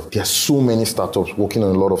itself. There are so many startups working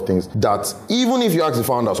on a lot of things that even if you ask the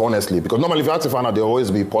founders, honestly, because normally if you ask the founder, they'll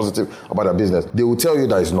always be positive about their business, they will tell you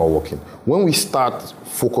that it's not working. When we start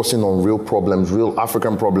focusing on real problems, real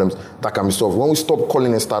African problems that can be solved, when we stop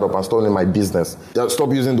calling it startup and start calling my business,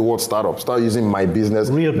 stop using the word startup, start using my business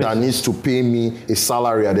that needs to pay me a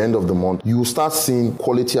salary at the end of the month, you start seeing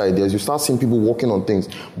quality ideas, you start seeing people working on things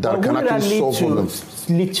that can actually solve problems.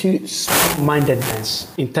 Lead to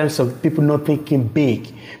small-mindedness in terms of people not thinking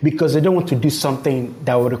big because they don't want to do something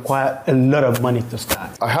that would require a lot of money to start.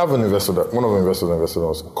 I have one of the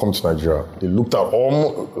investors come to Nigeria. They looked at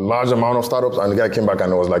a large amount of startups, and the guy came back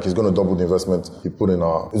and was like, he's going to double the investment he put in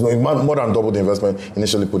more than double the investment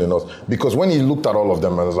initially put in us. Because when he looked at all of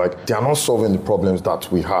them and was like, they are not solving the problems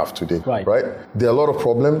that we have today, right? There are a lot of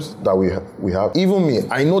problems that we have. Even me,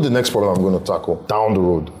 I know the next problem I'm going to tackle down the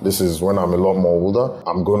road. This is when I'm a lot more older.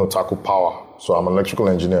 I'm going to tackle power. So I'm an electrical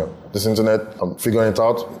engineer. This internet, I'm figuring it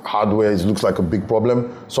out. Hardware, it looks like a big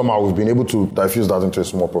problem. Somehow we've been able to diffuse that into a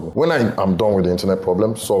small problem. When I'm done with the internet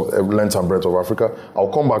problem, solve every length and breadth of Africa,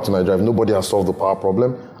 I'll come back to Nigeria if nobody has solved the power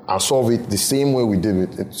problem, and solve it the same way we did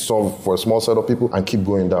it, solve for a small set of people and keep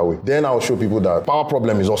going that way. Then I'll show people that power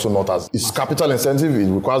problem is also not as, it's capital intensive,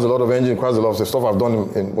 it requires a lot of engine, it requires a lot of stuff I've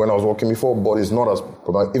done when I was working before, but it's not as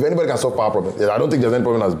problem. If anybody can solve power problem, I don't think there's any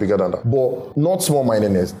problem that's bigger than that. But not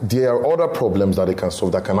small-mindedness. There are other problems that they can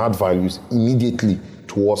solve that can add values immediately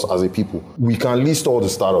to us as a people. We can list all the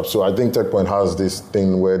startups. So I think TechPoint has this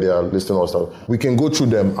thing where they are listing all startups. We can go through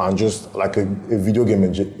them and just like a video game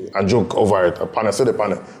and joke over it. A panel, set a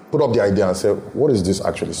panel, put up the idea and say, what is this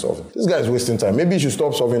actually solving? This guy is wasting time. Maybe you should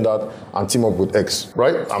stop solving that and team up with X,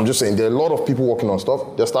 right? I'm just saying there are a lot of people working on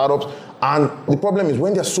stuff. They're startups. And the problem is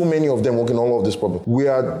when there's so many of them working on all of this problem, we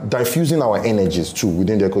are diffusing our energies too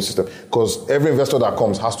within the ecosystem, because every investor that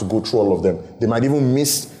comes has to go through all of them. They might even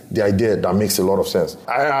miss the idea that makes a lot of sense.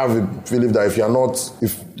 I have a belief that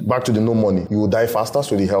if back to the no money, you will die faster,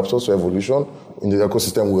 so it helps us, so evolution in the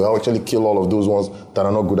ecosystem will actually kill all of those ones that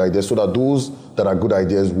are not good ideas, so that those that are good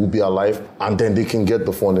ideas will be alive, and then they can get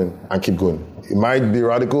the funding and keep going. It might be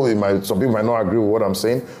radical, some people might not agree with what I'm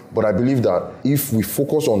saying, but I believe that if we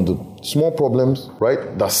focus on the small problems,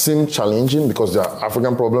 right, that seem challenging because they are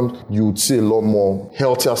African problems, you would see a lot more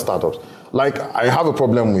healthier startups. Like, I have a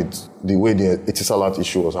problem with the way the Etisalat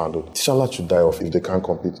issue was handled. Etisalat should die off if they can't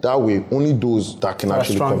compete. That way, only those that can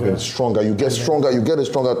actually compete stronger. You get stronger, you get a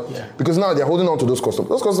stronger. Yeah. Because now they're holding on to those customers.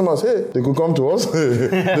 Those customers, hey, they could come to us,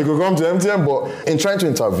 they could come to MTN, but in trying to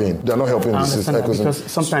intervene, they're not helping this ecosystem.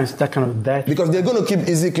 Because sometimes that kind of death. Because they're going to keep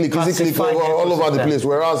easy click all over the place,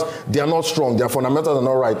 whereas they are not strong, their fundamentals are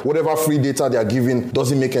not right. Whatever free data they are giving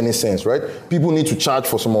doesn't make any sense, right? People need to charge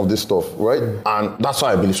for some of this stuff, right? And that's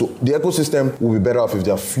why I believe. So the ecosystem will be better off if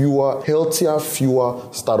there are healthier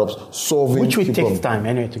startups solving. Which will take time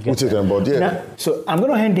anyway to get them. But yeah. Now, so I'm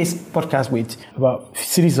going to end this podcast with about a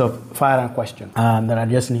series of fire and questions that I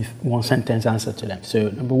just need one sentence answer to them. So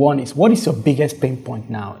number one is, what is your biggest pain point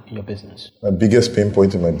now in your business? My biggest pain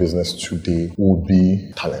point in my business today would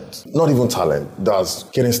be talent. Not even talent. That's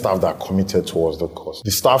getting staff that are committed towards the cause.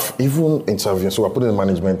 The staff, even interviewing, so we're putting a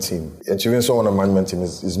management team. Interviewing someone on a management team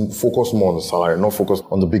is focused more on the salary, not focused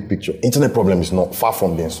on the big picture. Internet problem is not far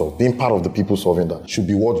from being solved. Being part of the people solving that should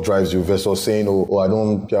be what drives you versus saying, oh, I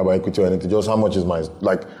don't care about equity or anything, just how much is mine.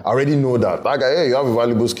 Like, I already know that. Like, hey, you have a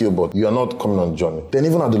valuable skill, but you are not coming on the journey. Then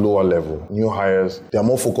even at the lower level, new hires, they are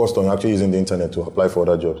more focused on actually using the internet to apply for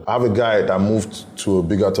other jobs. I have a guy that moved to a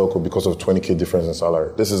bigger telco because of 20K difference in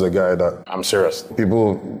salary. This is a guy that, I'm serious.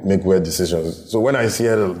 People make weird decisions. So when I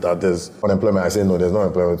hear that there's unemployment, I say, no, there's no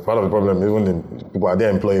employment. Part of the problem, even the people are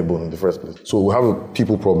there employable in the first place. So we have a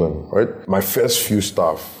people problem, right? My first few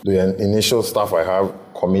staff, the initial staff I have,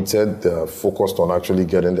 committed, they're focused on actually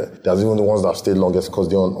getting there. There's even the ones that have stayed longest because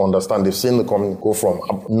they understand, they've seen the company go from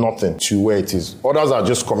nothing to where it is. Others are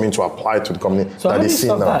just coming to apply to the company so that they see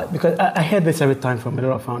now. That? Because I hear this every time from a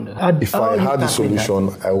lot of founders. If I had the solution,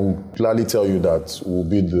 I would gladly tell you that we'll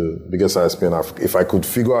be the biggest ISP in Africa. If I could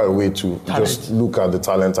figure out a way to just look at the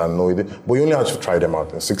talent and know it. But you only have to try them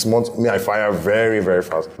out. In 6 months, I fire very, very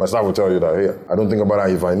fast. My staff will tell you that, hey, I don't think about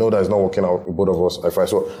that. If I know that it's not working out with both of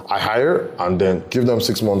us, I hire and then give them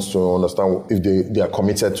 6 months to understand if they are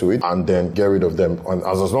committed to it and then get rid of them. And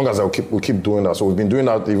as long as we'll keep doing that. So we've been doing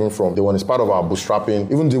that even from the one. It's part of our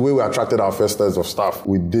bootstrapping. Even the way we attracted our first sets of staff,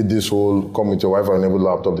 we did this whole come with your Wi-Fi enabled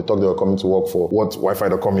laptop. They thought they were coming to work for what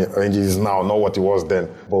Wi-Fi.com is now, not what it was then.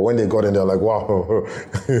 But when they got in, they're like, wow,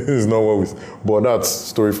 it's not what we... But that's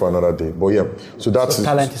story for another day. But yeah, so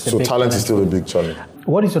talent is still a big challenge.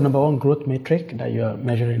 What is your number one growth metric that you're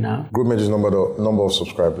measuring now? Growth metric is number of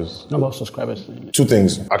subscribers. Number of subscribers. Two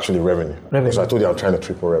things, actually, revenue. Because I told you I'm trying to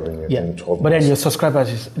triple revenue in 12 months. But then your subscribers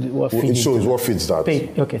is what feeds So it's what feeds that.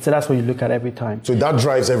 Okay, so that's what you look at every time. So that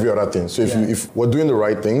drives every other thing. So if we're doing the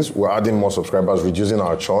right things, we're adding more subscribers, reducing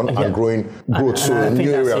our churn, and growing growth. So in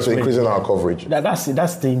new areas, so increasing our coverage.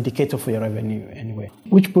 That's the indicator for your revenue anyway.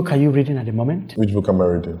 Which book are you reading at the moment? Which book am I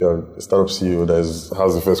reading? The Startup CEO that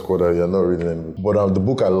has the first quarter. You're not reading any book. But the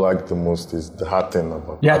book I like the most is The Hard Thing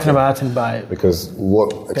About Hard by... Because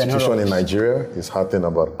what execution in Nigeria is hard thing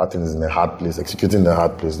about hard thing is in a hard place. Executing in a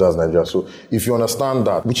hard place, that's Nigeria. So if you understand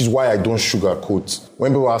that, which is why I don't sugarcoat.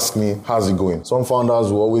 When people ask me, how's it going? Some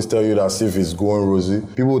founders will always tell you that if it's going rosy.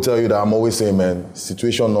 People will tell you that I'm always saying, man,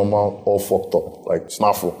 situation normal, all fucked up. Like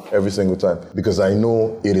snaffle every single time. Because I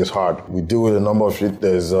know it is hard. We deal with a number of shit.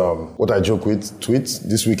 There's what I joke with, tweets,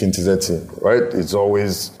 this week in TZT, right? It's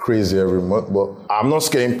always crazy every month. But I'm not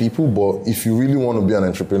scaring people, but if you really want to be an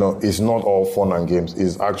entrepreneur, it's not all fun and games.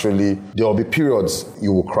 It's actually, there will be periods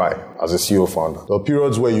you will cry as a CEO founder. There are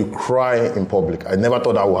periods where you cry in public. I never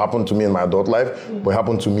thought that would happen to me in my adult life, but it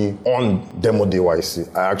happened to me on Demo Day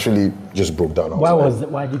YC. I actually just broke down.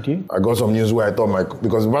 Why did you? I got some news where I thought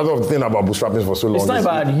because part of the thing about bootstrapping for so long. It's not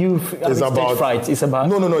about you. It's about fright. It's about...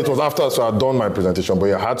 No. It was after, so I'd done my presentation,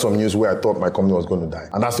 but I had some news where I thought my company was going to die.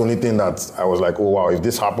 And that's the only thing that I was like, oh wow, if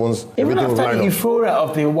this happens, even everything will line up. After the euphoria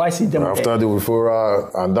of the YC Demo Day. After the euphoria,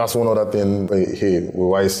 and that's one other thing, hey, with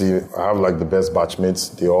YC, I have like the best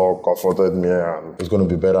batchmates. They all come confronted me and it's going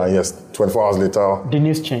to be better. And yes, 24 hours later, the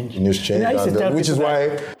news changed. Which is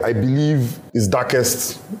why I believe it's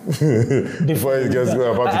darkest before it gets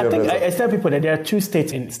about to get better. I tell people that there are 2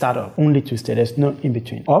 states in startup, only 2 states. There's no in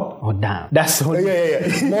between, up or down. That's all.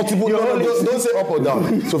 Yeah. Multiple. Don't say up or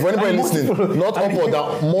down. So for anybody listening, not up or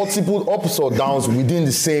down, multiple ups or downs within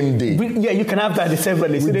the same day. You can have that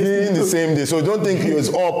separately. Within the same day. So don't think it's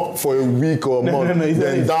up for a week or a month,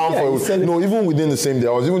 then down for a week. No, even within the same day.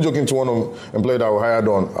 I was even joking to one of the employees that we hired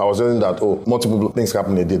on. I was saying that, multiple things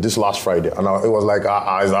happened a day. This last Friday. And it was like,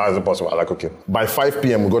 is it possible? I'm like, okay. By 5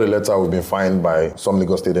 p.m., we got a letter. We've been fined by some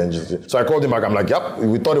Lagos State agency. So I called him back. I'm like, yep,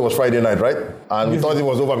 we thought it was Friday night, right? And we thought it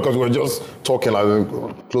was over because we were just talking,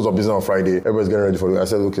 like, close of business on Friday. Everybody's getting ready for it. I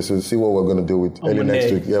said, okay, so see what we're going to do with early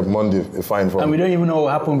next week. Yeah, Monday, fine for and we don't even know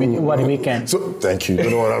what happened over the weekend. So, thank you. You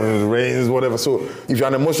don't know what happened, rains, whatever. So, if you're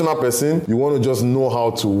an emotional person, you want to just know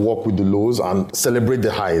how to walk with the lows and celebrate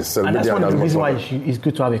the highs. And that's one of the reasons why it's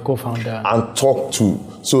good to have a co-founder. And talk to.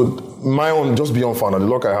 So, my own, just beyond founder, the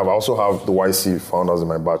luck I have, I also have the YC founders in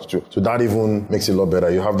my batch too. So that even makes it a lot better.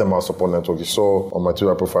 You have them as support network. You saw on my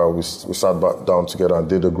Twitter profile, we sat back down together and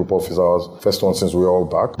did a group of ours. First one since we're all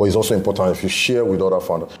back. But it's also important if you share with other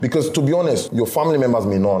founders. Because to be honest, your family members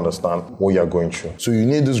may not understand what you're going through. So you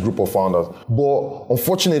need this group of founders. But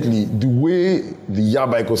unfortunately, the way the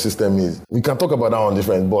Yaba ecosystem is, we can talk about that on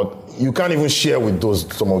different, but you can't even share with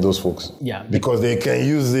some of those folks. Yeah. Because they can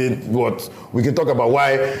use it, but we can talk about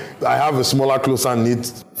why I have a smaller, closer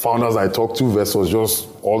knit founders I talk to versus just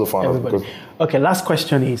all the founders. Okay, last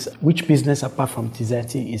question is, which business apart from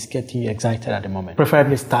Tizeti is getting you excited at the moment?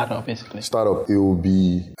 Preferably startup, basically. Startup, it will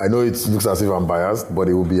be, I know it looks as if I'm biased, but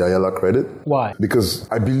it will be Ayala Credit. Why? Because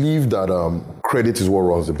I believe that credit is what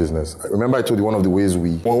runs the business. Remember I told you one of the ways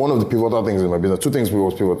one of the pivotal things in my business, 2 things we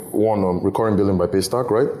always pivot. One, recurring billing by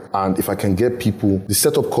Paystack, right? And if I can get people, the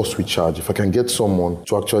setup cost we charge, if I can get someone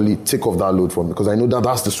to actually take off that load from me, because I know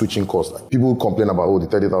that's the switching cost. People complain about, the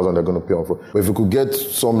 30,000 they're going to pay on for. But if we could get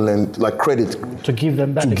some like credit, to give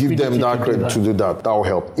them that credit to do that will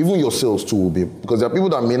help. Even your sales too will be, because there are people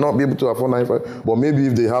that may not be able to afford 95, but maybe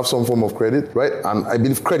if they have some form of credit, right? And I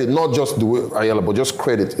believe credit, not just the way Ayala, but just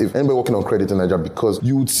credit. If anybody working on credit in Nigeria, because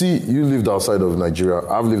you would see, you lived outside of Nigeria,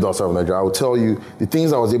 I've lived outside of Nigeria, I will tell you the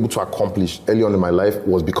things I was able to accomplish early on in my life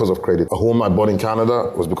was because of credit. A home I bought in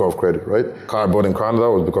Canada was because of credit, right? Car I bought in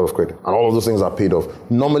Canada was because of credit. And all of those things are paid off.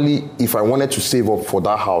 Normally, if I wanted to save up for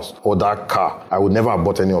that house or that car, I would never have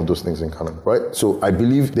bought any of those things in Canada, right? So I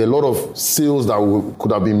believe there are a lot of sales that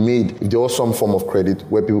could have been made if there was some form of credit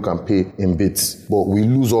where people can pay in bits. But we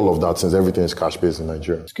lose all of that since everything is cash-based in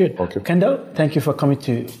Nigeria. It's good. Okay. Kendall, thank you for coming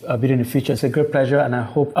to Building the Future. It's a great pleasure, and I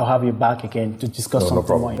hope I'll have you back again to discuss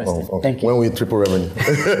something more interesting. Thank you. When we triple revenue.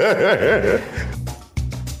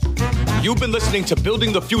 You've been listening to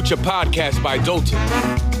Building the Future podcast by Dolton.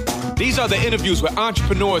 These are the interviews with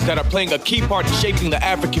entrepreneurs that are playing a key part in shaping the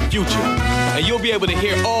African future, and you'll be able to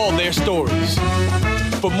hear all their stories.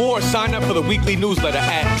 For more, sign up for the weekly newsletter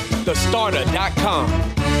at thestarter.com.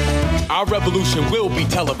 Our revolution will be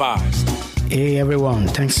televised. Hey everyone,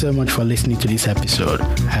 thanks so much for listening to this episode.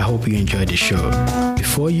 I hope you enjoyed the show.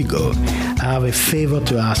 Before you go, I have a favor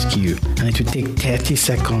to ask you, and it will take 30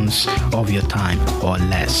 seconds of your time or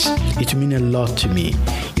less. It will mean a lot to me.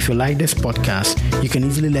 If you like this podcast, you can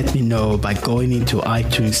easily let me know by going into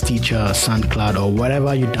iTunes, Stitcher, SoundCloud, or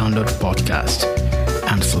wherever you download podcasts,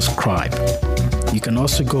 and subscribe. You can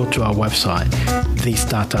also go to our website,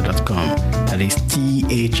 thestarter.com. That is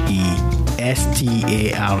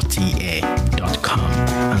thestarta.com,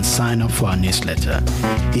 and sign up for our newsletter.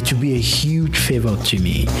 It will be a huge favor to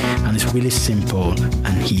me, and it's really simple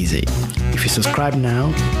and easy. If you subscribe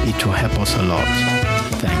now, it will help us a lot.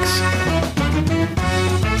 Thanks.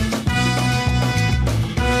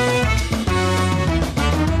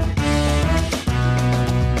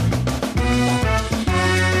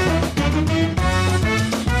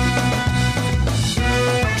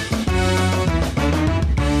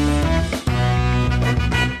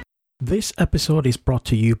 This episode is brought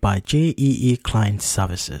to you by JEE Client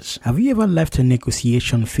Services. Have you ever left a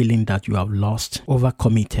negotiation feeling that you have lost,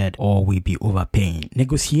 overcommitted, or will be overpaying?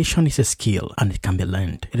 Negotiation is a skill and it can be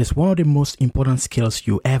learned. It is one of the most important skills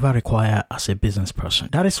you ever require as a business person.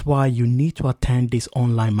 That is why you need to attend this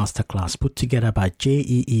online masterclass put together by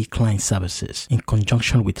JEE Client Services in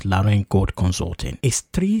conjunction with Lauren Gold Consulting. It's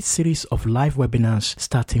 3 series of live webinars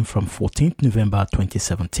starting from 14th November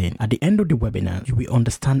 2017. At the end of the webinar, you will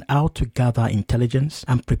understand how to to gather intelligence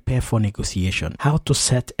and prepare for negotiation, how to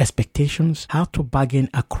set expectations, how to bargain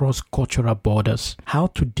across cultural borders, how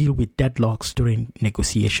to deal with deadlocks during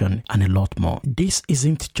negotiation, and a lot more. This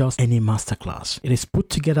isn't just any masterclass. It is put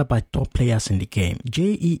together by top players in the game.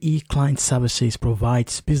 JEE Client Services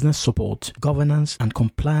provides business support, governance, and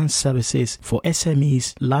compliance services for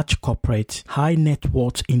SMEs, large corporates, high net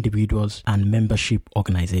worth individuals, and membership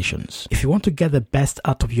organizations. If you want to get the best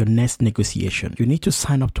out of your next negotiation, you need to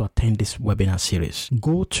sign up to attend this webinar series.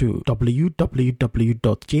 Go to www.jcs.ng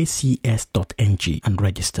and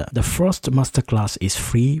register. The first masterclass is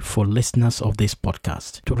free for listeners of this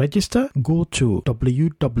podcast. To register, go to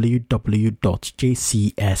www.jcs.ng.